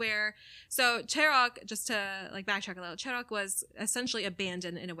parts where, so Chaerok, just to like backtrack a little, Chaerok was essentially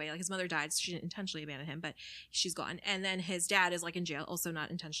abandoned in a way. Like, his mother died, so she didn't intentionally abandon him, but she's gone. And then his dad is like in jail, also not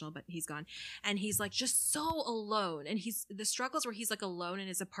intentional, but he's gone. And he's like just so alone. And the struggles where he's like alone in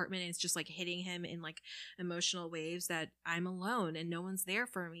his apartment, and it's just like hitting him in like emotional waves that I'm alone and no one's there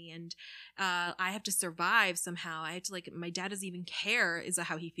for me, and I have to survive somehow. I have to, like, my dad doesn't even care is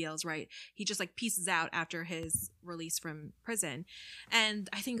how he feels, right? He just like pieces out after his release from prison. And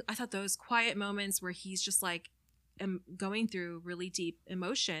I thought those quiet moments where he's just like going through really deep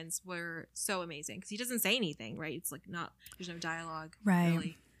emotions were so amazing, because he doesn't say anything, right? It's like there's no dialogue, right?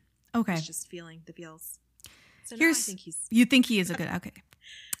 Really. Okay, he's just feeling the feels. So I think you think he is a good, okay.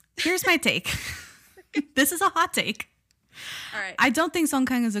 Here's my take. This is a hot take. All right. I don't think Song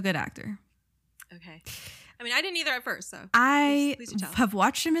Kang is a good actor. Okay. I mean, I didn't either at first, so I please do tell. have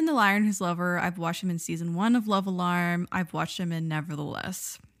watched him in The Liar and His Lover. I've watched him in season 1 of Love Alarm. I've watched him in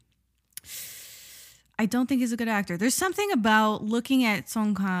Nevertheless. I don't think he's a good actor. There's something about looking at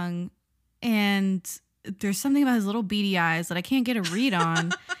Song Kang, and there's something about his little beady eyes that I can't get a read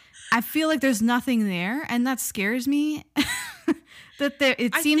on. I feel like there's nothing there, and that scares me. that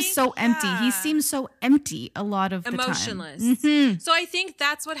it seems so empty. He seems so empty a lot of the time. Emotionless. So I think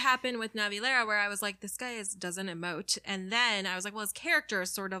that's what happened with Navilera, where I was like, this guy doesn't emote. And then I was like, well, his character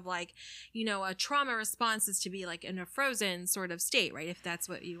is sort of like, a trauma response is to be like in a frozen sort of state, right? If that's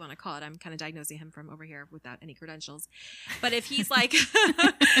what you want to call it. I'm kind of diagnosing him from over here without any credentials. But if he's like,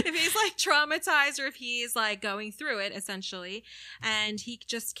 if he's like traumatized, or if he's like going through it essentially, and he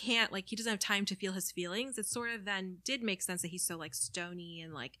just can't, like, he doesn't have time to feel his feelings, it sort of then did make sense that he's so like stony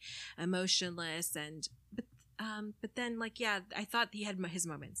and like emotionless. And but then, like, yeah, I thought he had his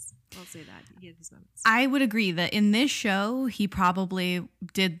moments. I'll say that he had his moments. I would agree that in this show he probably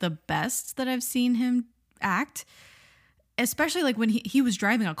did the best that I've seen him act. Especially like when he was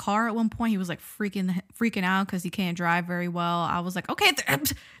driving a car at one point, he was like freaking out because he can't drive very well. I was like, okay,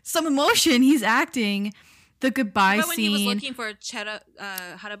 some emotion. He's acting. The goodbye but when scene. When he was looking for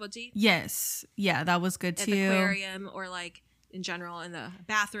Haraboji? Yes. Yeah, that was good too. At the aquarium, or like in general in the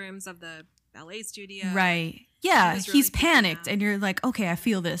bathrooms of the ballet studio. Right. Yeah, really he's panicked and you're like, okay, I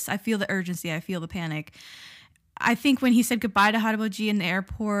feel this. I feel the urgency. I feel the panic. I think when he said goodbye to Haraboji in the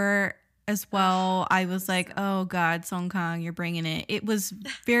airport as well, I was like, oh God, Song Kang, you're bringing it. It was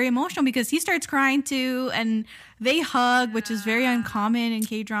very emotional because he starts crying too, and they hug, which is very uncommon in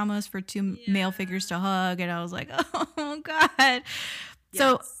K-dramas for two male figures to hug. And I was like, oh God. Yes.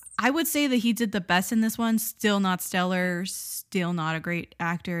 So I would say that he did the best in this one. Still not stellar, still not a great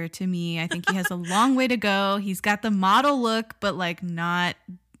actor to me. I think he has a long way to go. He's got the model look, but like not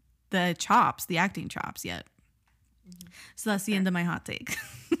the chops, the acting chops yet. So that's the end of my hot take.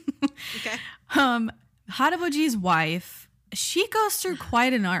 Okay. Haraboji's wife, she goes through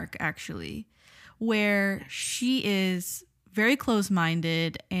quite an arc actually, where she is very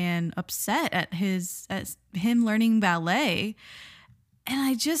close-minded and upset at him learning ballet. And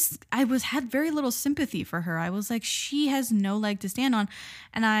I had very little sympathy for her. I was like, she has no leg to stand on.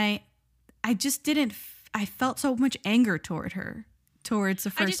 And I felt so much anger toward her. Towards the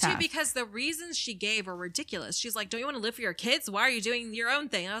first half. I did too, because the reasons she gave were ridiculous. She's like, don't you want to live for your kids? Why are you doing your own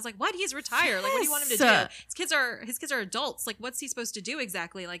thing? And I was like, what? He's retired. Yes. Like, what do you want him to do? His kids are adults. Like, what's he supposed to do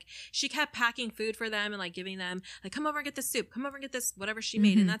exactly? Like, she kept packing food for them and like giving them like, come over and get this soup. Come over and get this, whatever she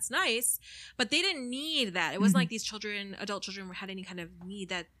made. And that's nice. But they didn't need that. It wasn't like these adult children had any kind of need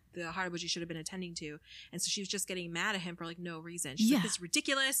that the Haraboji should have been attending to. And so she was just getting mad at him for like no reason. She's like, this is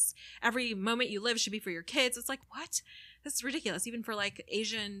ridiculous. Every moment you live should be for your kids. It's like, what? This is ridiculous, even for like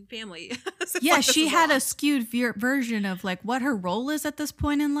Asian family. Yeah, like, she had a skewed version of like what her role is at this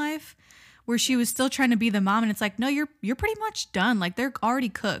point in life, where she was still trying to be the mom, and it's like, no, you're pretty much done. Like, they're already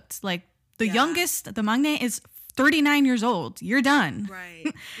cooked. Like, the youngest, the magne, is 39 years old. You're done.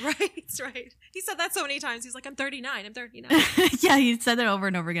 Right. He said that so many times. He's like, I'm 39. Yeah, he said that over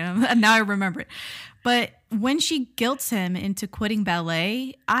and over again. And now I remember it. But when she guilts him into quitting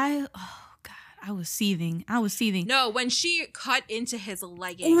ballet, I was seething. No, when she cut into his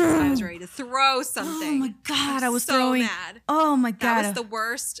leggings, I was ready to throw something. Oh my God, I was so throwing. Mad. Oh my God. That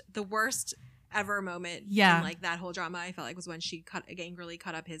was the worst ever moment in like that whole drama. I felt like was when she angrily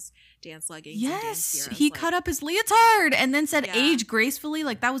cut up his dance leggings. Yes, he cut up his leotard and then said, age gracefully.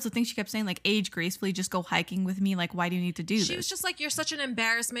 Like, that was the thing she kept saying, like, age gracefully, just go hiking with me. Like, why do you need to do this? She was just like, you're such an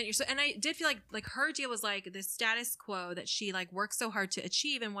embarrassment. And I did feel like her deal was like the status quo that she like worked so hard to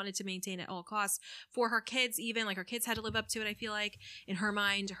achieve and wanted to maintain at all costs for her kids. Even like her kids had to live up to it. I feel like in her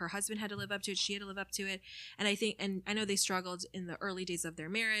mind, her husband had to live up to it. She had to live up to it. And I know they struggled in the early days of their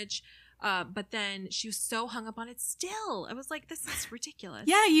marriage. But then she was so hung up on it still. I was like, this is ridiculous.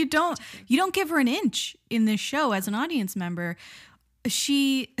 Yeah, you don't give her an inch in this show as an audience member.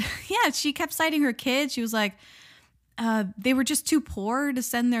 She kept citing her kids. She was like, they were just too poor to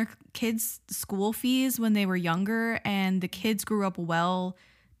send their kids school fees when they were younger. And the kids grew up well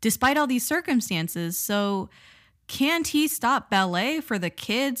despite all these circumstances. So can't he stop ballet for the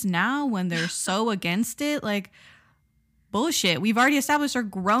kids now when they're so against it? Like, bullshit. We've already established our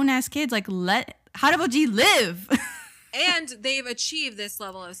grown-ass kids. Like, let Haraboji live. And they've achieved this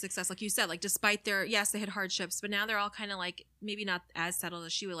level of success, like you said, like despite they had hardships, but now they're all kind of like maybe not as settled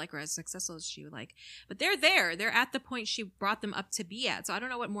as she would like or as successful as she would like. But they're there. They're at the point she brought them up to be at. So I don't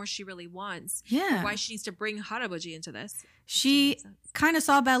know what more she really wants. Yeah. Or why she needs to bring Haraboji into this. She kind of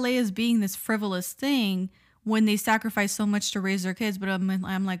saw ballet as being this frivolous thing when they sacrificed so much to raise their kids. But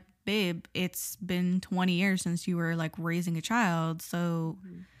I'm like, babe, it's been 20 years since you were like raising a child. So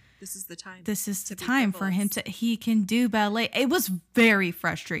this is the time. This is the time for him he can do ballet. It was very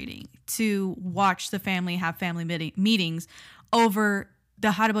frustrating to watch the family have family meetings over the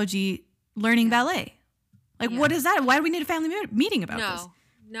Haraboji learning ballet. Like, what is that? Why do we need a family meeting about this?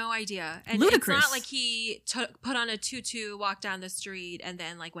 No idea. And ludicrous. It's not like he put on a tutu, walked down the street, and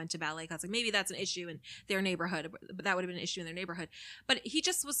then like went to ballet class. Like maybe that's an issue in their neighborhood. But that would have been an issue in their neighborhood. But he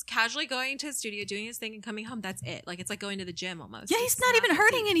just was casually going to his studio, doing his thing, and coming home. That's it. Like it's like going to the gym almost. Yeah, he's not even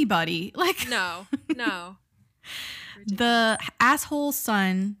hurting anybody. Like no. The asshole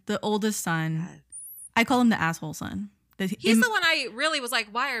son, the oldest son. Yes. I call him the asshole son. He's the one I really was like,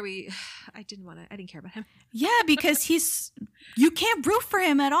 why are we? I didn't care about him. Yeah, because you can't root for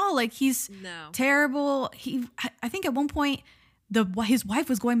him at all. Like he's terrible. I think at one point his wife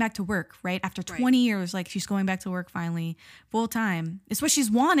was going back to work, right? After 20 years, like she's going back to work finally, full time. It's what she's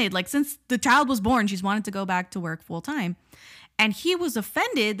wanted. Like since the child was born, she's wanted to go back to work full time. And he was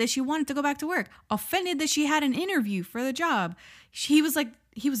offended that she wanted to go back to work, offended that she had an interview for the job. He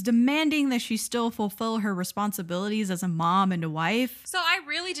was demanding that she still fulfill her responsibilities as a mom and a wife. So I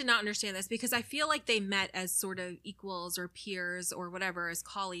really did not understand this because I feel like they met as sort of equals or peers or whatever, as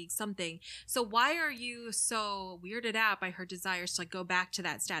colleagues, something. So why are you so weirded out by her desires to like go back to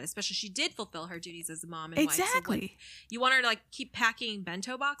that status? Especially she did fulfill her duties as a mom and wife. Exactly. So you want her to like keep packing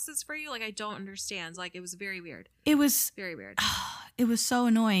bento boxes for you? Like I don't understand. Like it was very weird. It was very weird. It was so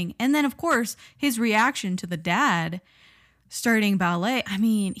annoying. And then of course his reaction to the dad starting ballet. I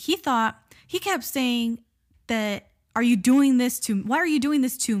mean, he kept saying that, why are you doing this to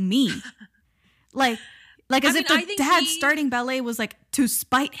me? like as if the dad starting ballet was like to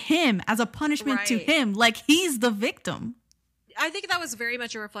spite him as a punishment to him. Like he's the victim. I think that was very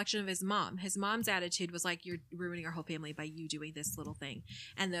much a reflection of his mom. His mom's attitude was like, you're ruining our whole family by you doing this little thing.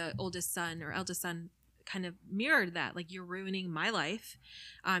 And the eldest son kind of mirrored that, like, you're ruining my life.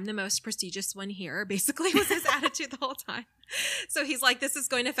 I'm the most prestigious one here, basically was his attitude the whole time. So he's like, this is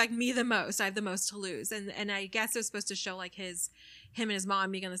going to affect me the most. I have the most to lose. And I guess it was supposed to show like him and his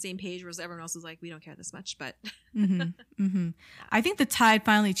mom being on the same page, whereas everyone else was like, we don't care this much. But I think the tide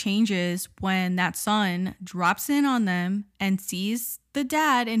finally changes when that son drops in on them and sees the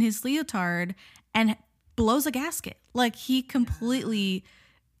dad in his leotard and blows a gasket. Like he completely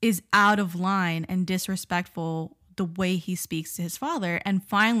is out of line and disrespectful the way he speaks to his father. And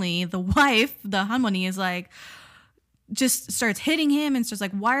finally the wife, the Hanmoni, is like, just starts hitting him and starts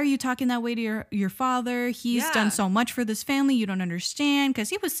like, why are you talking that way to your father? He's done so much for this family. You don't understand. Because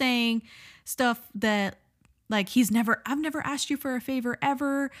he was saying stuff that like, I've never asked you for a favor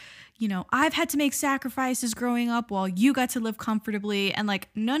ever. You know, I've had to make sacrifices growing up while you got to live comfortably. And like,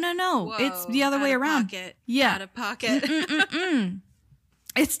 no. Whoa, it's the other way around. Pocket. Yeah. Out of pocket.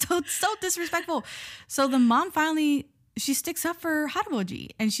 It's so disrespectful. So the mom finally, she sticks up for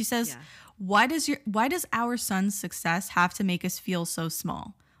Harboji and she says, why does our son's success have to make us feel so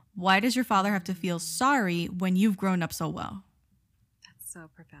small? Why does your father have to feel sorry when you've grown up so well? That's so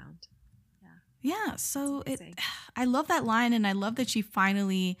profound. Yeah. So I love that line, and I love that she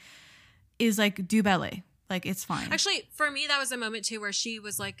finally is like, do ballet. Like, it's fine. Actually, for me, that was a moment too where she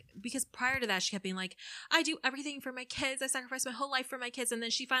was like, because prior to that, she kept being like, I do everything for my kids. I sacrifice my whole life for my kids. And then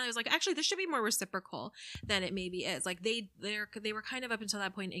she finally was like, actually, this should be more reciprocal than it maybe is. Like they were kind of up until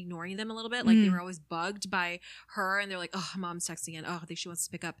that point ignoring them a little bit. Like they were always bugged by her, and they're like, oh, mom's texting again. Oh, I think she wants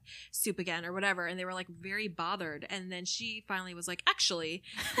to pick up soup again or whatever. And they were like very bothered. And then she finally was like, actually,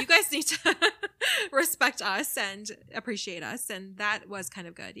 you guys need to respect us and appreciate us. And that was kind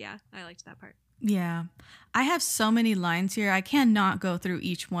of good. Yeah, I liked that part. Yeah. I have so many lines here. I cannot go through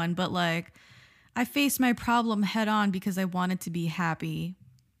each one, but like, I faced my problem head on because I wanted to be happy.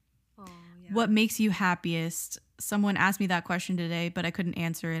 Oh, yeah. What makes you happiest? Someone asked me that question today, but I couldn't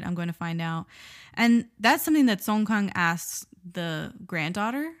answer it. I'm going to find out. And that's something that Song Kang asks the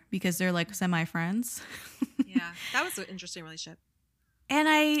granddaughter because they're like semi-friends. Yeah, that was an interesting relationship. And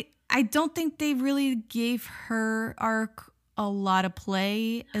I don't think they really gave her arc a lot of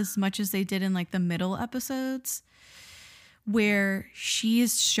play as much as they did in like the middle episodes, where she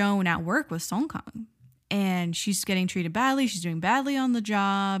is shown at work with Song Kang and she's getting treated badly. She's doing badly on the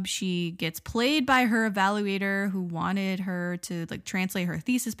job. She gets played by her evaluator who wanted her to like translate her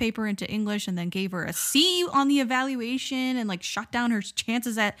thesis paper into English and then gave her a C on the evaluation and like shut down her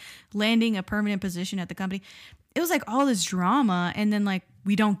chances at landing a permanent position at the company. It was like all this drama, and then like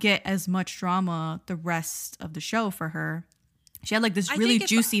we don't get as much drama the rest of the show for her. She had like this really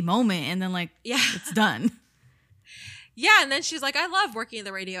juicy moment, and then like, it's done. Yeah, and then she's like, I love working in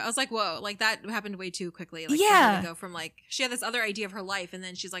the radio. I was like, whoa, like that happened way too quickly. Like, for her to go from like, she had this other idea of her life, and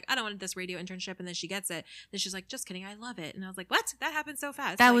then she's like, I don't want this radio internship, and then she gets it. Then she's like, just kidding, I love it. And I was like, what? That happened so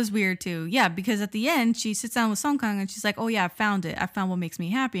fast. That was weird too. Yeah, because at the end, she sits down with Song Kang, and she's like, oh yeah, I found it. I found what makes me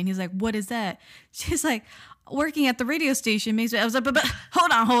happy. And he's like, what is that? She's like, working at the radio station makes me, I was like, but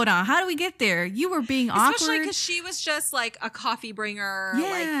hold on. How do we get there? You were being awkward. Especially because she was just like a coffee bringer,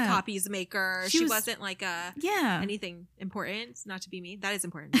 like copies maker. She wasn't like anything important. Not to be mean. That is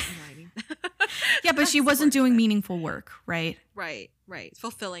important. You know what I mean? Yeah, but she wasn't doing meaningful work, right? Right.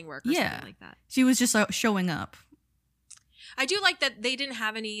 Fulfilling work or something like that. She was just showing up. I do like that they didn't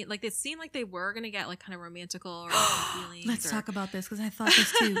have any, like, it seemed like they were going to get, like, kind of romantical or feelings. Let's talk about this, because I thought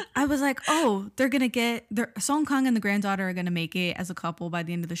this too. I was like, oh, they're going to get, Song Kang and the granddaughter are going to make it as a couple by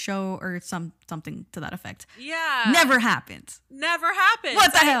the end of the show, or something to that effect. Yeah. Never happened.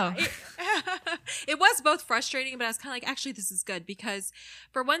 What the hell? It was both frustrating, but I was kind of like, actually, this is good, because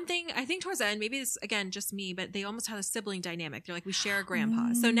for one thing, I think towards the end, maybe this, again, just me, but they almost had a sibling dynamic. They're like, we share a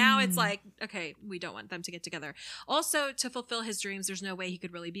grandpa. So now it's like, okay, we don't want them to get together. Also, to fulfill his dreams, there's no way he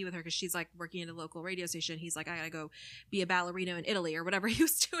could really be with her, because she's like working at a local radio station. He's like, I gotta go be a ballerina in Italy or whatever he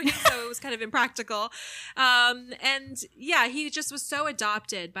was doing. So it was kind of impractical. And yeah, he just was so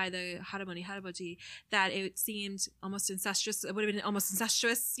adopted by the Haraboji that it seemed almost incestuous. It would have been almost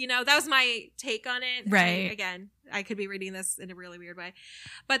incestuous. You know, that was my take on it. Right. Again, I could be reading this in a really weird way,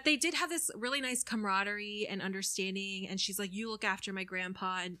 but they did have this really nice camaraderie and understanding. And she's like, you look after my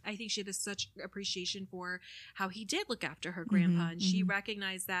grandpa. And I think she had such appreciation for how he did look after her grandpa. And she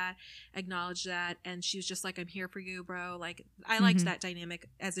recognized that, acknowledged that. And she was just like, I'm here for you, bro. Like, I liked that dynamic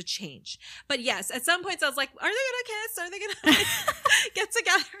as a change. But yes, at some points I was like, are they going to kiss? Are they going to get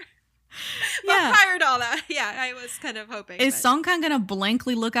together? But prior to all that, I was kind of hoping. Is Song Kang gonna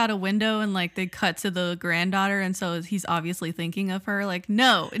blankly look out a window and like they cut to the granddaughter, and so he's obviously thinking of her? Like,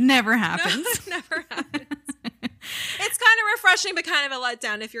 no, it never happens. No, it never happens. It's kind of refreshing, but kind of a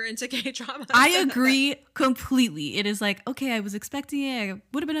letdown if you're into gay drama. I agree completely. It is like, okay, I was expecting it. I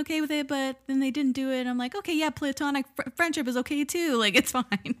would have been okay with it, but then they didn't do it. I'm like, okay, yeah, platonic friendship is okay too. Like, it's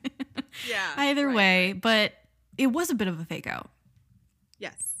fine. Yeah. Either way, but it was a bit of a fake out.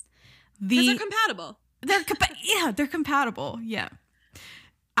 Yes. They're compatible. They're compatible. Yeah.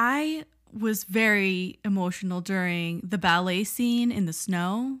 I was very emotional during the ballet scene in the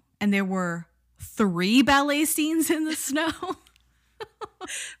snow, and there were 3 ballet scenes in the snow.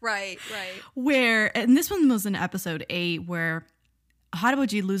 Right. And this one was in episode 8, where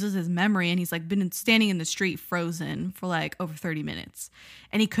Haraboji loses his memory, and he's like been standing in the street frozen for like over 30 minutes,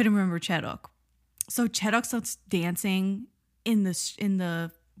 and he couldn't remember Chaedok. So Chaedok starts dancing in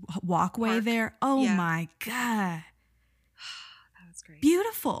the walkway Park. there. Oh my god, that was great.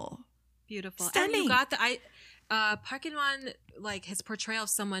 Beautiful, Stunning. And you got Park In-won, like his portrayal of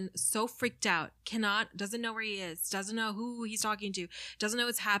someone so freaked out, doesn't know where he is, doesn't know who he's talking to, doesn't know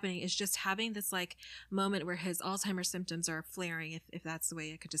what's happening. Is just having this like moment where his Alzheimer's symptoms are flaring, if that's the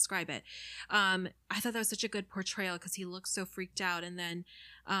way I could describe it. I thought that was such a good portrayal, because he looks so freaked out, and then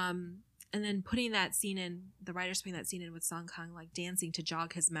putting that scene in, the writers putting that scene in with Song Kang, like dancing to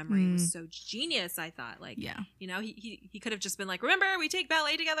jog his memory was so genius. I thought, like, you know, he could have just been like, remember, we take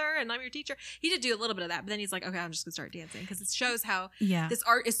ballet together and I'm your teacher. He did do a little bit of that, but then he's like, okay, I'm just gonna start dancing, because it shows how this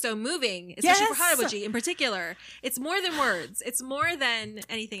art is so moving, especially for Haraboji in particular. It's more than words. It's more than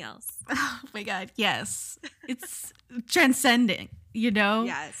anything else. Oh my god, yes. It's transcending, you know?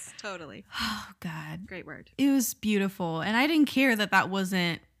 Yes, totally. Oh god. Great word. It was beautiful. And I didn't care that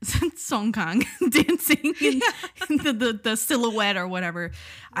wasn't Song Kang dancing in the silhouette or whatever.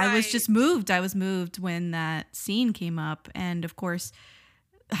 Right. I was just moved. I was moved when that scene came up. And of course,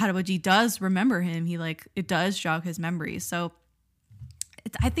 Haraboji does remember him. It does jog his memory. So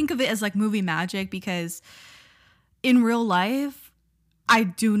I think of it as like movie magic, because in real life, I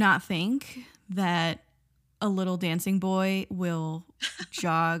do not think that a little dancing boy will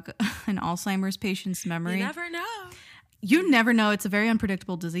jog an Alzheimer's patient's memory. You never know. You never know. It's a very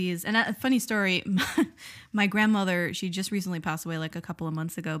unpredictable disease. And a funny story, my grandmother, she just recently passed away like a couple of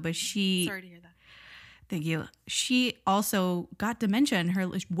months ago, but Sorry to hear that. Thank you. She also got dementia in her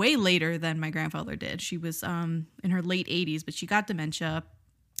way later than my grandfather did. She was in her late 80s, but she got dementia,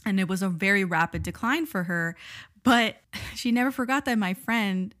 and it was a very rapid decline for her. But she never forgot that my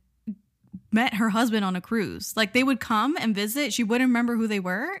friend met her husband on a cruise. Like, they would come and visit. She wouldn't remember who they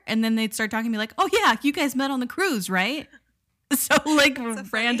were. And then they'd start talking to me like, oh yeah, you guys met on the cruise, right? So like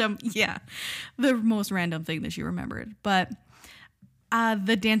random. Yeah. The most random thing that she remembered. But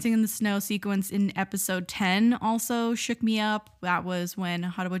the dancing in the snow sequence in episode 10 also shook me up. That was when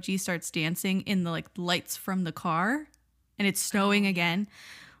Haraboji starts dancing in the like lights from the car, and it's snowing again.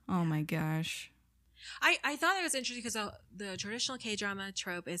 Oh my gosh. I thought it was interesting because the traditional K-drama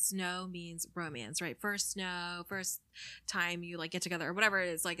trope is snow means romance, right? First snow, first time you like get together or whatever it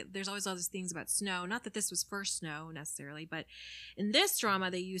is. Like there's always all these things about snow. Not that this was first snow necessarily, but in this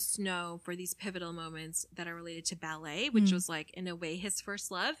drama they use snow for these pivotal moments that are related to ballet, which was like in a way his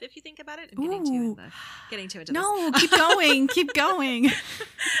first love, if you think about it. I'm getting too into no, this. keep going, keep going.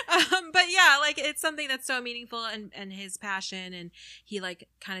 But yeah, like it's something that's so meaningful and his passion, and he like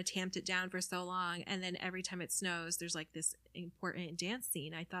kind of tamped it down for so long, and then every time it snows there's like this important dance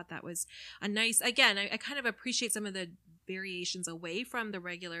scene. I thought that was a nice, again, I kind of appreciate some of the variations away from the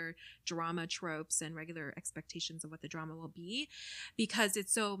regular drama tropes and regular expectations of what the drama will be, because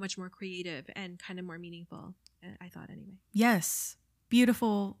it's so much more creative and kind of more meaningful, I thought anyway. Yes,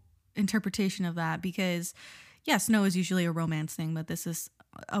 beautiful interpretation of that, because yeah, snow is usually a romance thing, but this is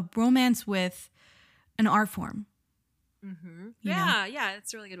a romance with an art form. Mm-hmm. Yeah,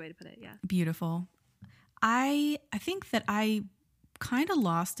 it's a really good way to put it. Yeah, beautiful. I think that I kind of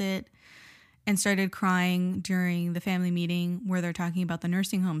lost it and started crying during the family meeting where they're talking about the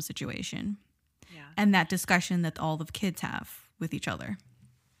nursing home situation. Yeah. And that discussion that all the kids have with each other.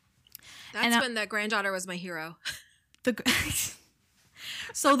 That's when the granddaughter was my hero.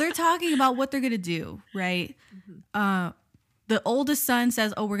 So they're talking about what they're going to do, right? Mm-hmm. The oldest son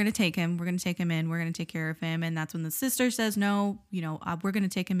says, we're going to take him. We're going to take him in. We're going to take care of him. And that's when the sister says, no, we're going to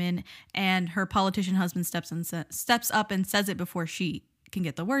take him in. And her politician husband steps up and says it before she can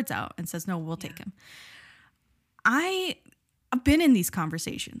get the words out and says, no, we'll take him. I've been in these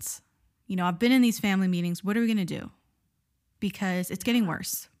conversations. I've been in these family meetings. What are we going to do? Because it's getting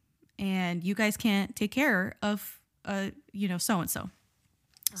worse. And you guys can't take care of, so-and-so.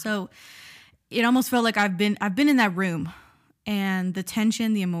 So it almost felt like I've been in that room, and the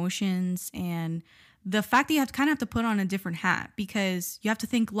tension, the emotions, and the fact that you have to put on a different hat, because you have to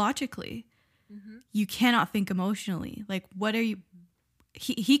think logically. Mm-hmm. You cannot think emotionally. Like, what are you?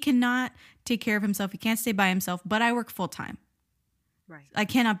 He cannot take care of himself. He can't stay by himself, but I work full time. Right. I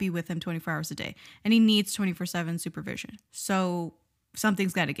cannot be with him 24 hours a day, and he needs 24/7 supervision. So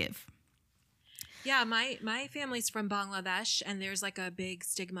something's got to give. Yeah, my family's from Bangladesh, and there's like a big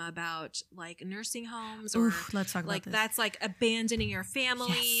stigma about like nursing homes, or let's talk like about this. That's like abandoning your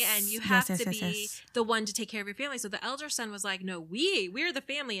family, and you have to be the one to take care of your family. So the elder son was like, "No, we're the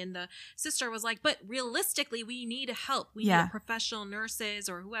family," and the sister was like, "But realistically, we need help. We need professional nurses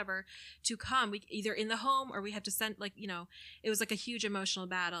or whoever to come. We either in the home or we have to send it was like a huge emotional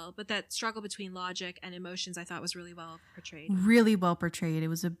battle. But that struggle between logic and emotions, I thought was really well portrayed. Really well portrayed. It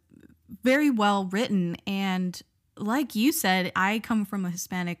was a very well written, and like you said, I come from a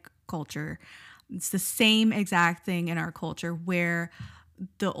Hispanic culture. It's the same exact thing in our culture, where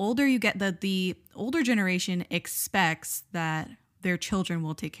the older you get, the older generation expects that their children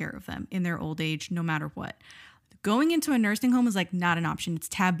will take care of them in their old age, no matter what. Going into a nursing home is like not an option. It's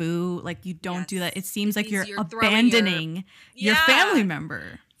taboo. Like, you don't do that. It seems like you're abandoning your family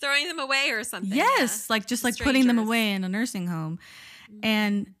member, throwing them away or something. Yes, like just like putting them away in a nursing home,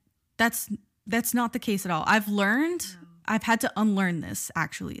 and that's not the case at all. I've had to unlearn this,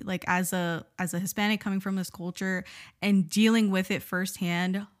 actually, like as a Hispanic coming from this culture and dealing with it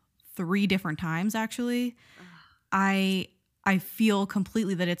firsthand 3 different times. Actually, I feel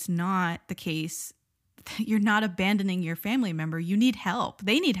completely that it's not the case. You're not abandoning your family member. You need help.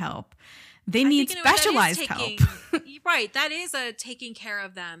 They need help. They need specialized help. Right. That is a taking care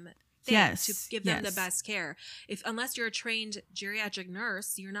of them thing, to give them the best care. Unless you're a trained geriatric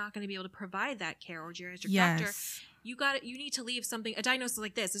nurse, you're not going to be able to provide that care, or geriatric doctor. You need to leave something, a diagnosis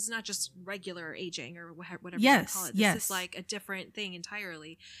like this. This is not just regular aging or whatever you call it. This is like a different thing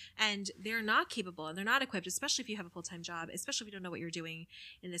entirely. And they're not capable and they're not equipped, especially if you have a full-time job, especially if you don't know what you're doing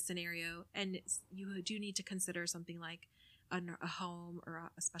in this scenario. And you do need to consider something like a home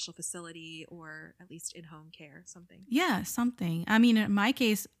or a special facility, or at least in-home care, something. Yeah, something. I mean, in my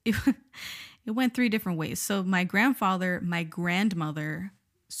case, it went 3 different ways. So my grandmother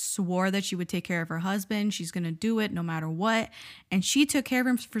swore that she would take care of her husband. She's going to do it no matter what. And she took care of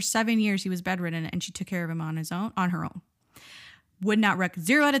him for 7 years. He was bedridden, and she took care of him on her own. Would not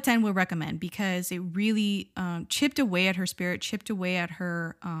 0 out of 10 would recommend, because it really chipped away at her spirit, chipped away at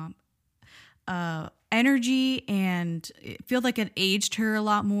her energy, and it feels like it aged her a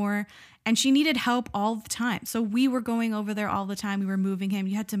lot more. And she needed help all the time. So we were going over there all the time. We were moving him.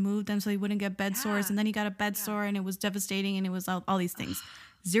 You had to move them so he wouldn't get bed sores. And then he got a bed sore, and it was devastating, and it was all these things.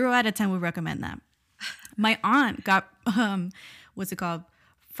 0 out of 10 would recommend that. My aunt got,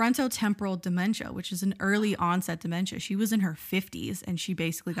 frontotemporal dementia, which is an early onset dementia. She was in her 50s and she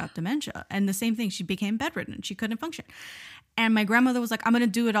basically got dementia. And the same thing, she became bedridden. She couldn't function. And my grandmother was like, I'm going to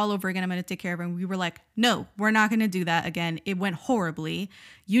do it all over again. I'm going to take care of her. And we were like, no, we're not going to do that again. It went horribly.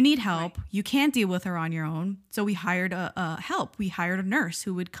 You need help. Right. You can't deal with her on your own. So we hired help. We hired a nurse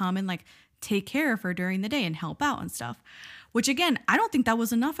who would come and like take care of her during the day and help out and stuff. Which again, I don't think that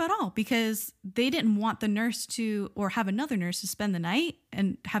was enough at all because they didn't want the nurse to, or have another nurse to spend the night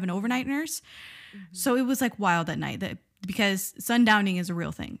and have an overnight nurse. Mm-hmm. So it was like wild at night because sundowning is a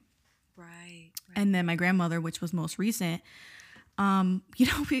real thing. Right. And then my grandmother, which was most recent, I'm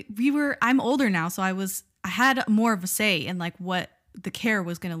older now. So I had more of a say in like what the care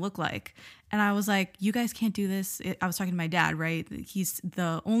was going to look like. And I was like, you guys can't do this. I was talking to my dad, right? He's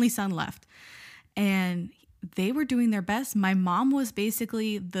the only son left. And they were doing their best. My mom was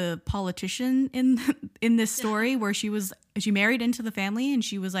basically the politician in this story where she married into the family and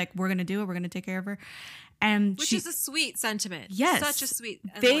she was like, we're going to do it. We're going to take care of her. And which is a sweet sentiment. Yes. Such a sweet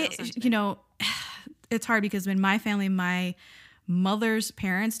and loyal sentiment. It's hard because in my family, my mother's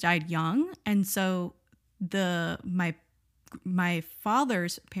parents died young. And so my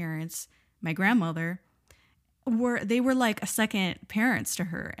father's parents, my grandmother, were like a second parents to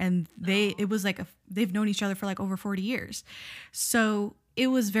her. And it was like they've known each other for like over 40 years. So it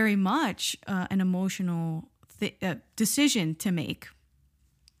was very much an emotional decision to make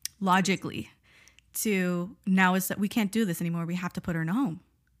logically. To now is that we can't do this anymore. We have to put her in a home.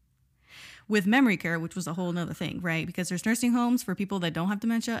 With memory care, which was a whole nother thing, right? Because there's nursing homes for people that don't have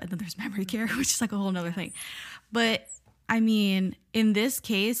dementia, and then there's memory care, which is like a whole nother thing. But I mean, in this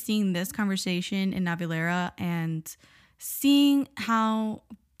case, seeing this conversation in Navilera and seeing how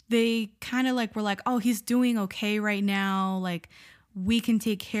they kind of like were like, oh, he's doing okay right now. Like, we can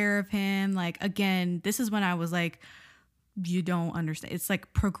take care of him. Like, again, this is when I was like, you don't understand. It's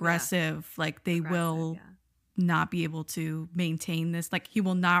like progressive. Yeah. Like they will not be able to maintain this. Like he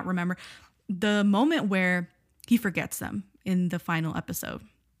will not remember the moment where he forgets them in the final episode.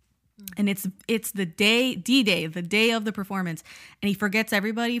 And it's the day, D-Day, the day of the performance. And he forgets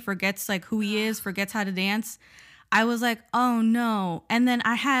everybody, forgets like who he is, forgets how to dance. I was like, oh no. And then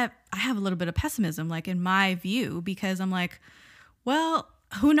I have a little bit of pessimism, like in my view, because I'm like, well,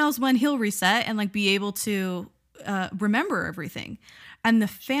 who knows when he'll reset and like be able to remember everything. And the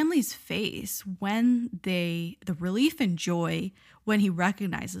family's face when the relief and joy when he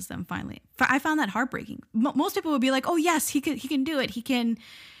recognizes them finally, I found that heartbreaking. Most people would be like, oh yes, he can do it. He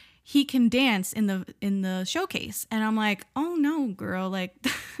can dance in the showcase. And I'm like, oh no, girl, like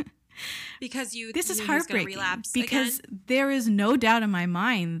because this is heartbreaking because again? There is no doubt in my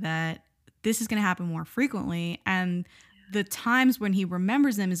mind that this is going to happen more frequently. And the times when he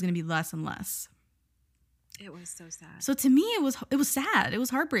remembers them is going to be less and less. It was so sad. So to me, it was sad. It was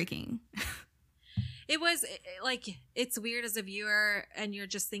heartbreaking. It was like, it's weird as a viewer and you're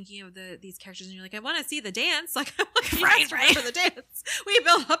just thinking of these characters and you're like, I want to see the dance. Like, I want to remember the dance. We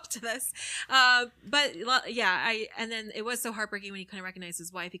built up to this. But yeah, and then it was so heartbreaking when he couldn't recognize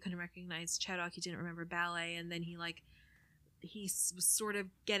his wife. He couldn't recognize Chedok. He didn't remember ballet. And then he was sort of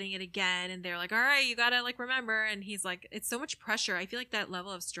getting it again, and they're like, all right, you gotta like remember. And he's like, it's so much pressure. I feel like that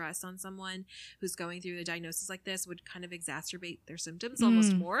level of stress on someone who's going through a diagnosis like this would kind of exacerbate their symptoms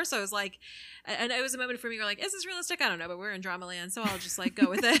almost more. So I was like, and it was a moment for me where like, is this realistic? I don't know, but we're in drama land, so I'll just like go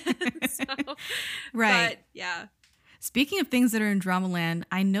with it. So, right. But yeah. Speaking of things that are in drama land,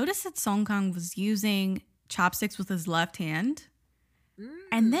 I noticed that Song Kang was using chopsticks with his left hand.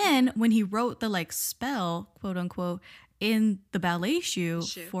 And then when he wrote the like spell, quote unquote, in the ballet shoe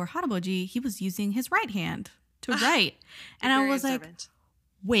for Haraboji, he was using his right hand to write. And I was observant.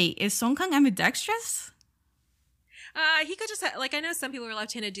 Like, wait, is Song Kang ambidextrous? He could just like, I know some people who are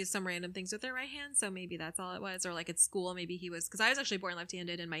left-handed do some random things with their right hand, so maybe that's all it was. Or like at school, maybe he was, because I was actually born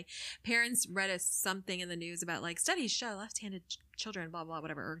left-handed, and my parents read something in the news about like studies show left-handed children, blah blah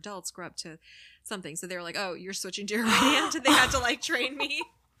whatever, or adults grow up to something. So they were like, oh, you're switching to your right hand, and they had to like train me.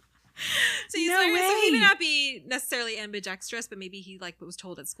 So he may not be necessarily ambidextrous, but maybe he like was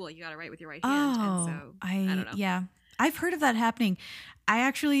told at school you got to write with your right hand. And so I don't know. Yeah, I've heard of that happening. I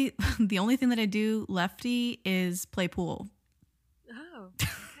actually, the only thing that I do lefty is play pool. Oh,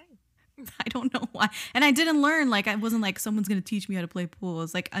 okay. I don't know why. And I didn't learn, like, I wasn't like, someone's going to teach me how to play pool. It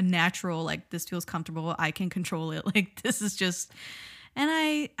was like a natural, like, this feels comfortable. I can control it. Like, this is just, and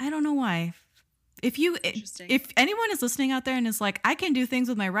I don't know why. If anyone is listening out there and is like, I can do things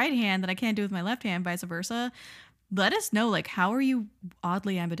with my right hand that I can't do with my left hand, vice versa, let us know, like, how are you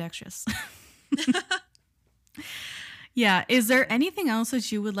oddly ambidextrous? Yeah. Is there anything else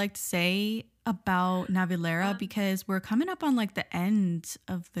that you would like to say about Navilera because we're coming up on like the end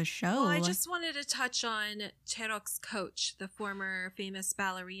of the show. Well, I just wanted to touch on Cherok's coach, the former famous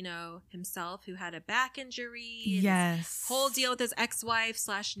ballerino himself, who had a back injury. Yes. Whole deal with his ex-wife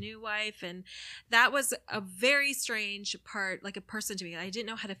 / new wife. And that was a very strange part, like a person to me. I didn't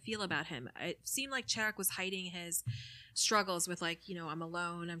know how to feel about him. It seemed like Cherok was hiding his struggles with like, you know, I'm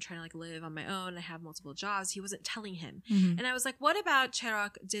alone, I'm trying to like live on my own, I have multiple jobs. He wasn't telling him. And I was like, what about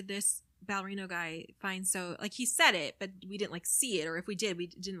Cherok did this ballerino guy find so, like, he said it, but we didn't like see it, or if we did, we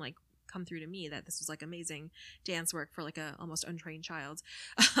didn't like come through to me that this was like amazing dance work for like a almost untrained child.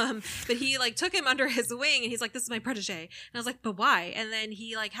 But he like took him under his wing and he's like, this is my protege. And I was like, but why? And then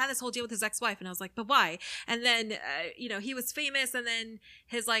he like had this whole deal with his ex-wife and I was like, but why? And then, you know, he was famous and then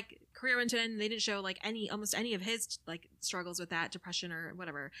his like career went to end and they didn't show like almost any of his like struggles with that, depression or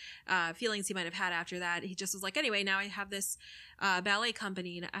whatever, feelings he might have had after that. He just was like, anyway, now I have this ballet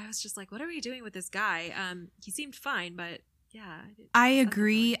company. And I was just like, what are we doing with this guy? He seemed fine, but yeah, I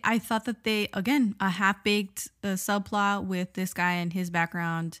agree. I thought that they, again, a half-baked subplot with this guy and his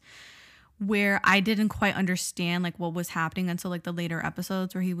background where I didn't quite understand like what was happening until like the later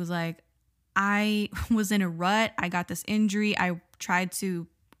episodes where he was like, I was in a rut. I got this injury. I tried to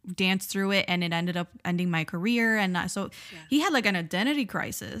dance through it and it ended up ending my career. And he had like an identity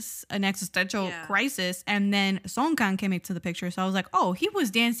crisis, an existential crisis. And then Song Kang came into the picture. So I was like, oh, he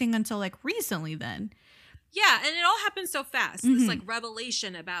was dancing until like recently then. Yeah, and it all happened so fast. This like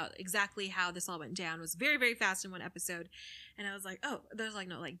revelation about exactly how this all went down was very, very fast in one episode. And I was like, oh, there's like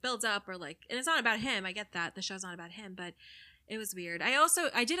no like build up or like, and it's not about him. I get that. The show's not about him, but it was weird.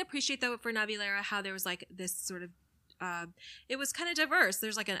 I did appreciate though for Navilera how there was like this sort of, it was kind of diverse.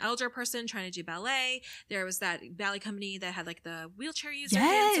 There's like an elder person trying to do ballet. There was that ballet company that had like the wheelchair user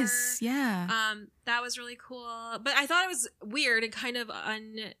dancer. Yeah. That was really cool. But I thought it was weird and kind of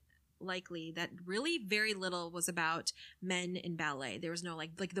unlikely that really very little was about men in ballet. There was no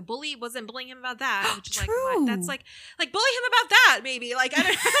like the bully wasn't bullying him about that, which is like what? That's like bully him about that maybe. Like I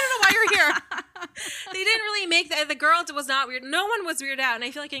don't know why you're here. They didn't really make the girl was not weird. No one was weirded out, and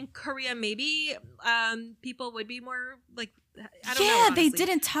I feel like in Korea maybe people would be more like I don't know. Yeah, honestly. they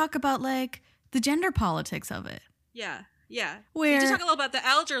didn't talk about like the gender politics of it. Yeah. Yeah. Where they did talk a little about the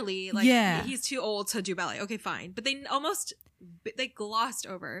elderly. Like he's too old to do ballet. Okay, fine. But they glossed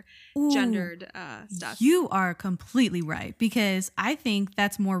over gendered stuff. You are completely right, because I think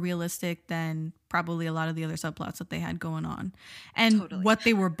that's more realistic than probably a lot of the other subplots that they had going on. And what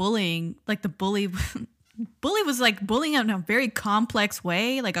they were bullying, like the bully was like bullying in a very complex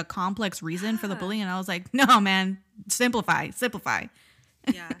way, like a complex reason for the bullying. And I was like, no, man, simplify.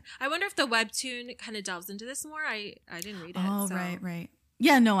 Yeah. I wonder if the webtoon kind of delves into this more. I didn't read it. Oh, so. Right.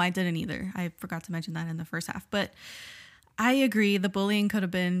 Yeah, no, I didn't either. I forgot to mention that in the first half. But I agree. The bullying could have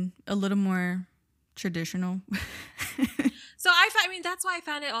been a little more traditional. So I mean, that's why I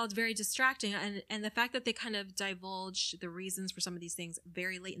found it all very distracting. And the fact that they kind of divulged the reasons for some of these things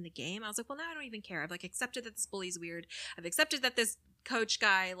very late in the game, I was like, well, now I don't even care. I've like accepted that this bully's weird. I've accepted that this coach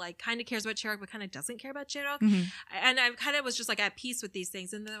guy like kind of cares about Cherok but kind of doesn't care about Cherok. And I kind of was just like at peace with these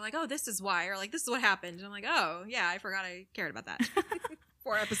things. And they're like, oh, this is why, or like, this is what happened. And I'm like, oh, yeah, I forgot I cared about that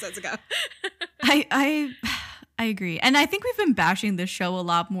 4 episodes ago. I agree. And I think we've been bashing this show a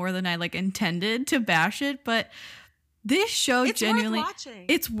lot more than I like intended to bash it, but this show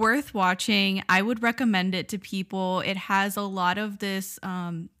it's worth watching. I would recommend it to people. It has a lot of this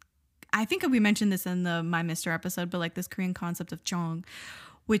I think we mentioned this in the My Mister episode, but like this Korean concept of Jong,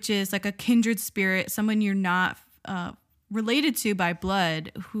 which is like a kindred spirit, someone you're not related to by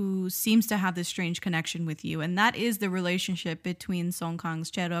blood, who seems to have this strange connection with you. And that is the relationship between Song Kang's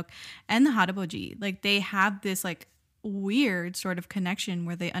Cherok and the Hareboji. Like they have this like weird sort of connection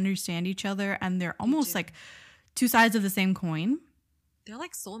where they understand each other and they're almost like two sides of the same coin. They're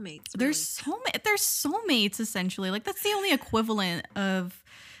like soulmates. Really. They're soulmates essentially. Like that's the only equivalent of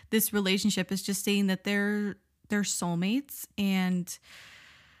this relationship, is just saying that they're soulmates. And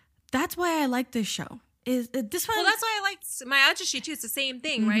that's why I like this show. Is this one? Well, that's why I liked My Ajushi too. It's the same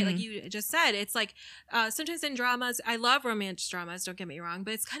thing, right? Like you just said, it's like sometimes in dramas, I love romantic dramas. Don't get me wrong,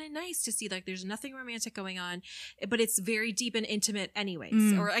 but it's kind of nice to see like there's nothing romantic going on, but it's very deep and intimate,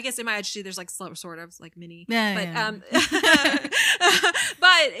 anyways. Or I guess in My Ajushi, there's like sort of like mini, but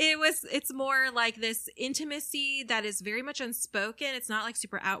it's more like this intimacy that is very much unspoken. It's not like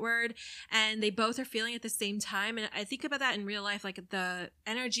super outward, and they both are feeling at the same time. And I think about that in real life, like the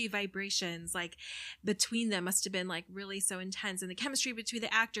energy vibrations, like between them must have been like really so intense, and the chemistry between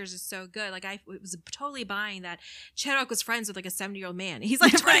the actors is so good. Like I was totally buying that Cherok was friends with like a 70-year-old man. He's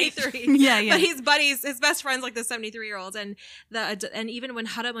like 23. Yeah. But he's buddies, his best friend's like the 73-year-old. And even when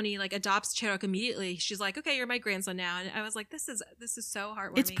Haramoni like adopts Cherok immediately, she's like, okay, you're my grandson now. And I was like, this is so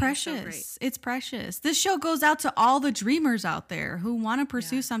heartwarming. It's precious. It's precious. This show goes out to all the dreamers out there who want to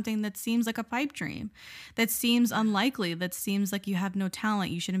pursue something that seems like a pipe dream, that seems unlikely, that seems like you have no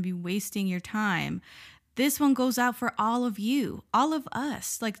talent. You shouldn't be wasting your time. This one goes out for all of you, all of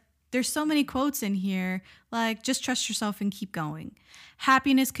us. Like, there's so many quotes in here, like, just trust yourself and keep going.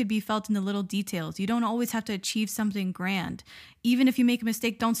 Happiness could be felt in the little details. You don't always have to achieve something grand. Even if you make a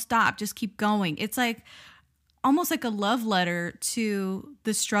mistake, don't stop. Just keep going. It's like almost like a love letter to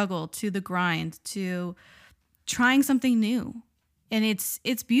the struggle, to the grind, to trying something new. And it's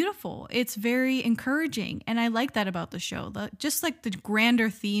beautiful. It's very encouraging. And I like that about the show. Just like the grander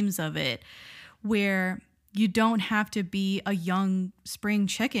themes of it, where you don't have to be a young spring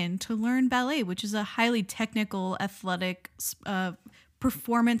chicken to learn ballet, which is a highly technical, athletic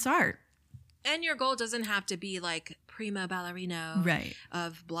performance art. And your goal doesn't have to be like prima ballerino, right?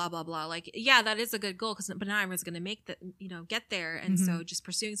 Of blah blah blah. Like, yeah, that is a good goal, but not everyone's going to make that, get there. And so just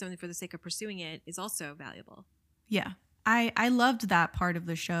pursuing something for the sake of pursuing it is also valuable. Yeah, I loved that part of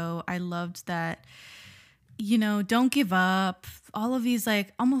the show. I loved that, don't give up. All of these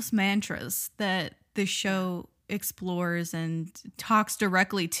like almost mantras that the show explores and talks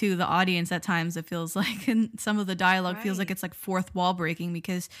directly to the audience at times. It feels like, and some of the dialogue feels like it's like fourth wall breaking,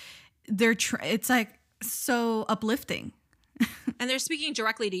 because it's like so uplifting. And they're speaking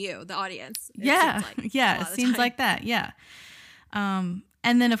directly to you, the audience. It seems like that. Yeah.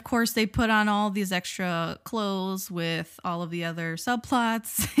 And then, of course, they put on all these extra clothes with all of the other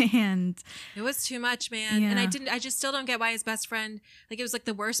subplots, and it was too much, man. Yeah. And I just still don't get why his best friend, like, it was like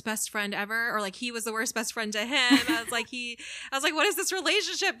the worst best friend ever, or like he was the worst best friend to him. I was like, what is this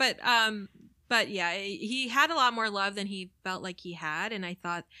relationship? But yeah, he had a lot more love than he felt like he had. And I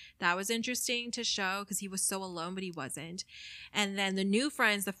thought that was interesting to show, because he was so alone, but he wasn't. And then the new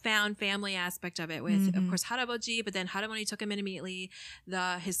friends, the found family aspect of it with, of course, Haraboji, but then Haramoni took him in immediately.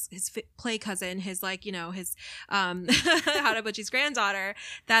 His play cousin, his like, his Haraboji's granddaughter,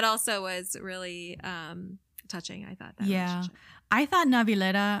 that also was really touching, I thought. That relationship. I thought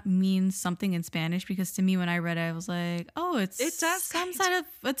Navilera means something in Spanish, because to me, when I read it, I was like, oh,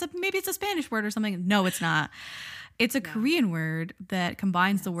 maybe it's a Spanish word or something. No, it's not. It's a Korean word that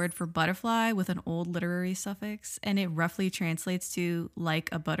combines the word for butterfly with an old literary suffix, and it roughly translates to like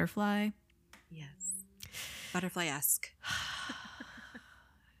a butterfly. Yes. Butterfly-esque.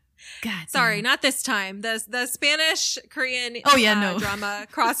 God. Sorry, not this time. The Spanish Korean drama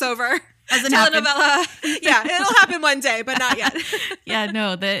crossover. As an telenovela. Yeah, it'll happen one day, but not yet. Yeah,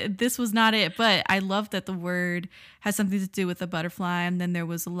 no, this was not it. But I love that the word has something to do with the butterfly. And then there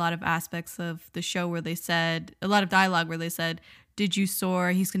was a lot of aspects of the show where they said, a lot of dialogue where they said, did you soar?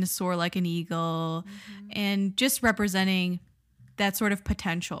 He's going to soar like an eagle. And just representing that sort of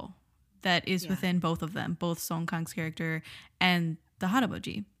potential that is within both of them, both Song Kang's character and the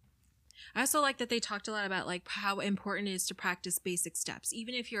Haraboji. I also like that they talked a lot about like how important it is to practice basic steps.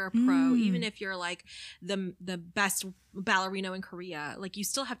 Even if you're a pro, even if you're like the best ballerino in Korea, like you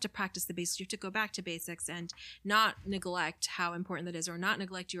still have to practice the basics. You have to go back to basics and not neglect how important that is, or not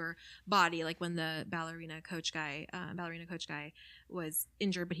neglect your body. Like when the ballerina coach guy was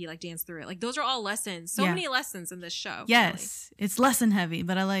injured, but he like danced through it. Like those are all lessons. So many lessons in this show. Yes, really. It's lesson heavy,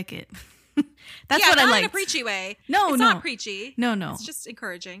 but I like it. That's what I like. Not in a preachy way. No, it's not preachy. No. It's just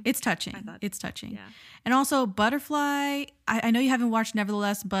encouraging. It's touching. It's touching. Yeah. And also, Butterfly. I know you haven't watched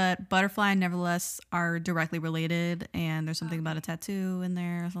Nevertheless, but Butterfly and Nevertheless are directly related, and there's something about a tattoo in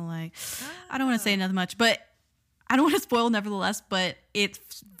there. So like, I don't want to say nothing much, but I don't want to spoil Nevertheless. But it's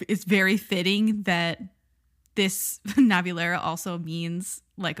very fitting that this Navilera also means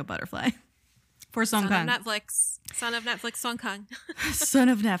like a butterfly. For Song Kang. Son of Netflix, Song Kang. Son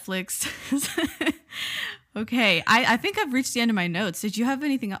of Netflix. Okay. I think I've reached the end of my notes. Did you have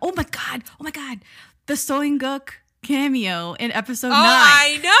anything? Oh my God. The Soinguk cameo in episode 9.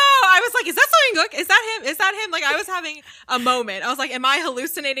 I know. I was like, is that Soinguk? Is that him? Like I was having a moment. I was like, am I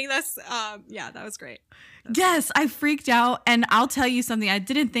hallucinating this? Yeah, that was great. Yes, I freaked out. And I'll tell you something. I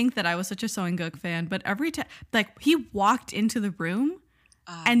didn't think that I was such a Soinguk fan, but every time, like he walked into the room,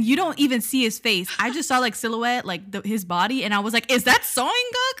 and you don't even see his face. I just saw like silhouette, like his body, and I was like, "Is that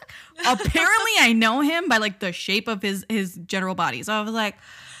Soinguk?" Apparently, I know him by like the shape of his general body. So I was like,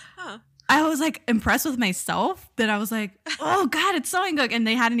 I was like impressed with myself that I was like, "Oh God, it's Soinguk!" And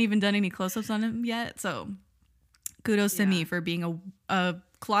they hadn't even done any close-ups on him yet. So kudos to me for being a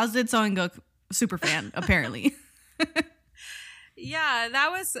closeted Soinguk super fan, apparently. Yeah,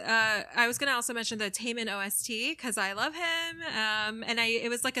 that was, I was going to also mention the Taemin OST because I love him. And it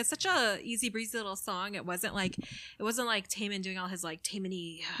was like such a easy breezy little song. It wasn't like Taemin doing all his like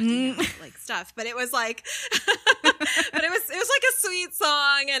Taemin-y like stuff, but it was like, but it was like a sweet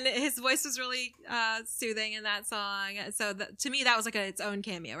song, and his voice was really soothing in that song. So to me, that was like its own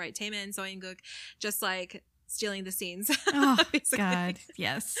cameo, right? Taemin, So In-guk, just like stealing the scenes. Oh, God,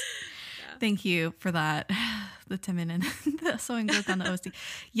 yes. Thank you for that. The Taemin and the So In-guk on the OST.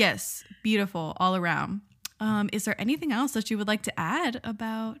 Yes, beautiful all around. Is there anything else that you would like to add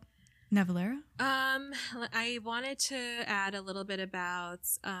about Nevalera? I wanted to add a little bit about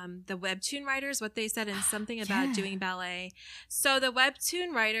the webtoon writers, what they said, and something about doing ballet. So the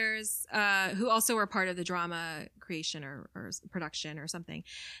webtoon writers, who also were part of the drama creation or production or something,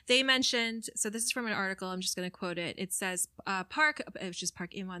 they mentioned, so this is from an article, I'm just going to quote it. It says, Park, which is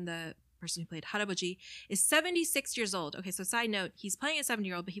Park In-won, the person who played Haraboji, is 76 years old. Okay, so side note, he's playing a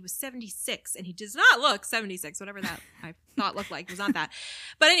 70-year-old, but he was 76, and he does not look 76, whatever that I thought looked like. It was not that.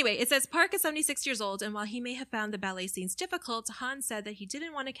 But anyway, it says Park is 76 years old, and while he may have found the ballet scenes difficult, Han said that he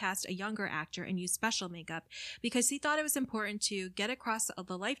didn't want to cast a younger actor and use special makeup because he thought it was important to get across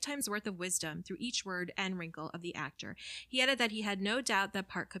the lifetime's worth of wisdom through each word and wrinkle of the actor. He added that he had no doubt that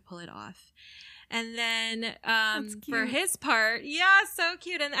Park could pull it off. And then for his part, so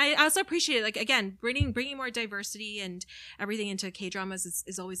cute. And I also appreciate it. Like, again, bringing more diversity and everything into K-dramas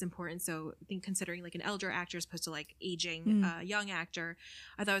is alwaalways important. So I think considering like an elder actor as opposed to like aging young actor,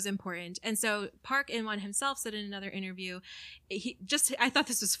 I thought was important. And so Park In-won himself said in another interview, I thought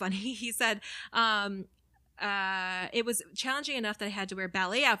this was funny. He said, it was challenging enough that I had to wear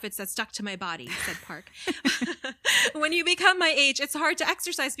ballet outfits that stuck to my body, said Park. When you become my age, it's hard to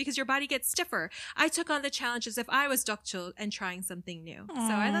exercise because your body gets stiffer. I took on the challenge as if I was Dokchul and trying something new. Aww.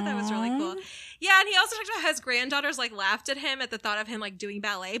 So I thought that was really cool. Yeah, and he also talked about how his granddaughters like laughed at him at the thought of him like doing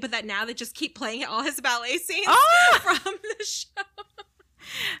ballet, but that now they just keep playing all his ballet scenes from the show.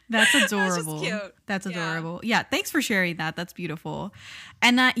 That's adorable. That's cute. That's adorable. Yeah, thanks for sharing that. That's beautiful.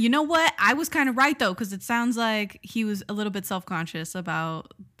 And you know what? I was kind of right though, because it sounds like he was a little bit self-conscious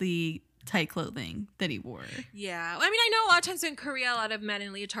about the tight clothing that he wore. Yeah. I mean, I know a lot of times in Korea, a lot of men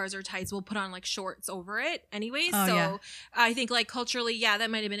in leotards or tights will put on like shorts over it anyways. I think like culturally,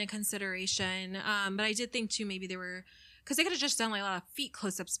 that might have been a consideration. But I did think too, maybe they were, because they could have just done like a lot of feet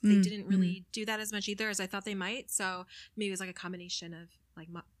close-ups, but they didn't really do that as much either as I thought they might. So maybe it was like a combination of like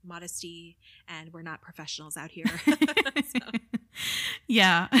modesty and we're not professionals out here.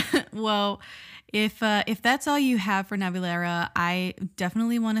 Yeah. Well, if that's all you have for Nevalera, I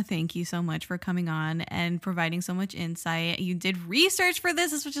definitely want to thank you so much for coming on and providing so much insight. You did research for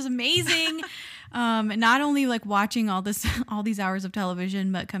this, which is amazing. Not only like watching all these hours of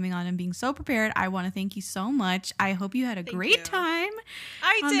television, but coming on and being so prepared. I want to thank you so much. I hope you had a great time.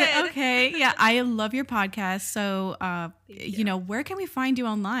 I did. Okay. Yeah. I love your podcast. So, where can we find you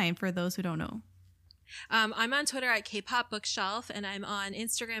online for those who don't know? I'm on Twitter at K-pop Bookshelf, and I'm on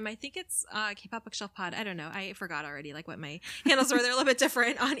Instagram. I think it's K-pop Bookshelf Pod. I don't know. I forgot already like what my handles were. They're a little bit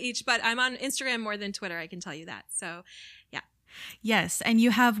different on each, but I'm on Instagram more than Twitter. I can tell you that. So, yeah. Yes, and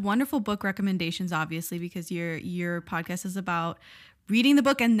you have wonderful book recommendations, obviously, because your podcast is about reading the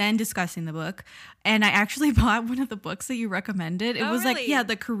book and then discussing the book. And I actually bought one of the books that you recommended. It was really?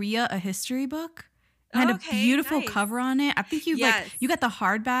 The Korea, a history book. It had a beautiful cover on it. I think you got the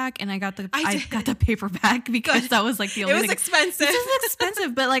hardback, and I got the paperback because that was like the only thing. It was expensive. It was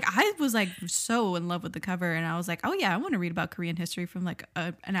expensive, but like I was like so in love with the cover, and I was like, oh yeah, I want to read about Korean history from like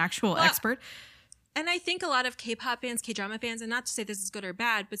an actual expert. And I think a lot of K-pop fans, K-drama fans, and not to say this is good or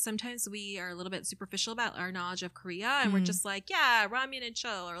bad, but sometimes we are a little bit superficial about our knowledge of Korea, and we're just like, yeah, ramen and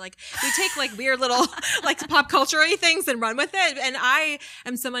chill, or like we take like weird little like pop culture-y things and run with it. And I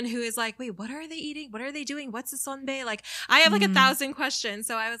am someone who is like, wait, what are they eating? What are they doing? What's the sonbae? Like I have like 1,000 questions.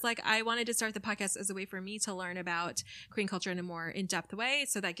 So I was like, I wanted to start the podcast as a way for me to learn about Korean culture in a more in-depth way,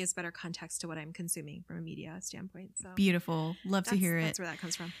 so that gives better context to what I'm consuming from a media standpoint. So beautiful. Love to hear it. That's where that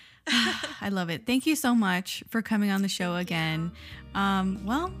comes from. I love it. Thank you so much for coming on the show again.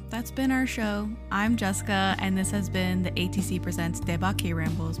 Well, that's been our show. I'm Jessica, and this has been the ATC Presents Daebak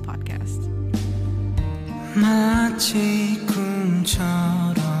K-Rambles podcast. 마치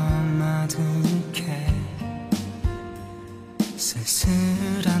꿈처럼 아득해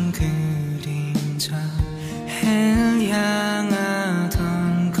쓸쓸한 그림자 해를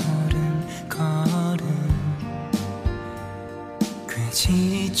향하던 걸음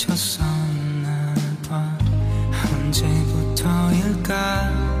지쳤었나 봐 언제부터일까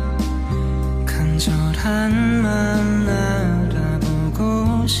간절한 맘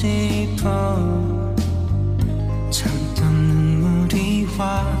알아보고 싶어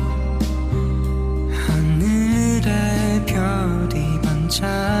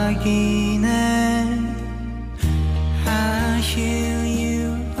की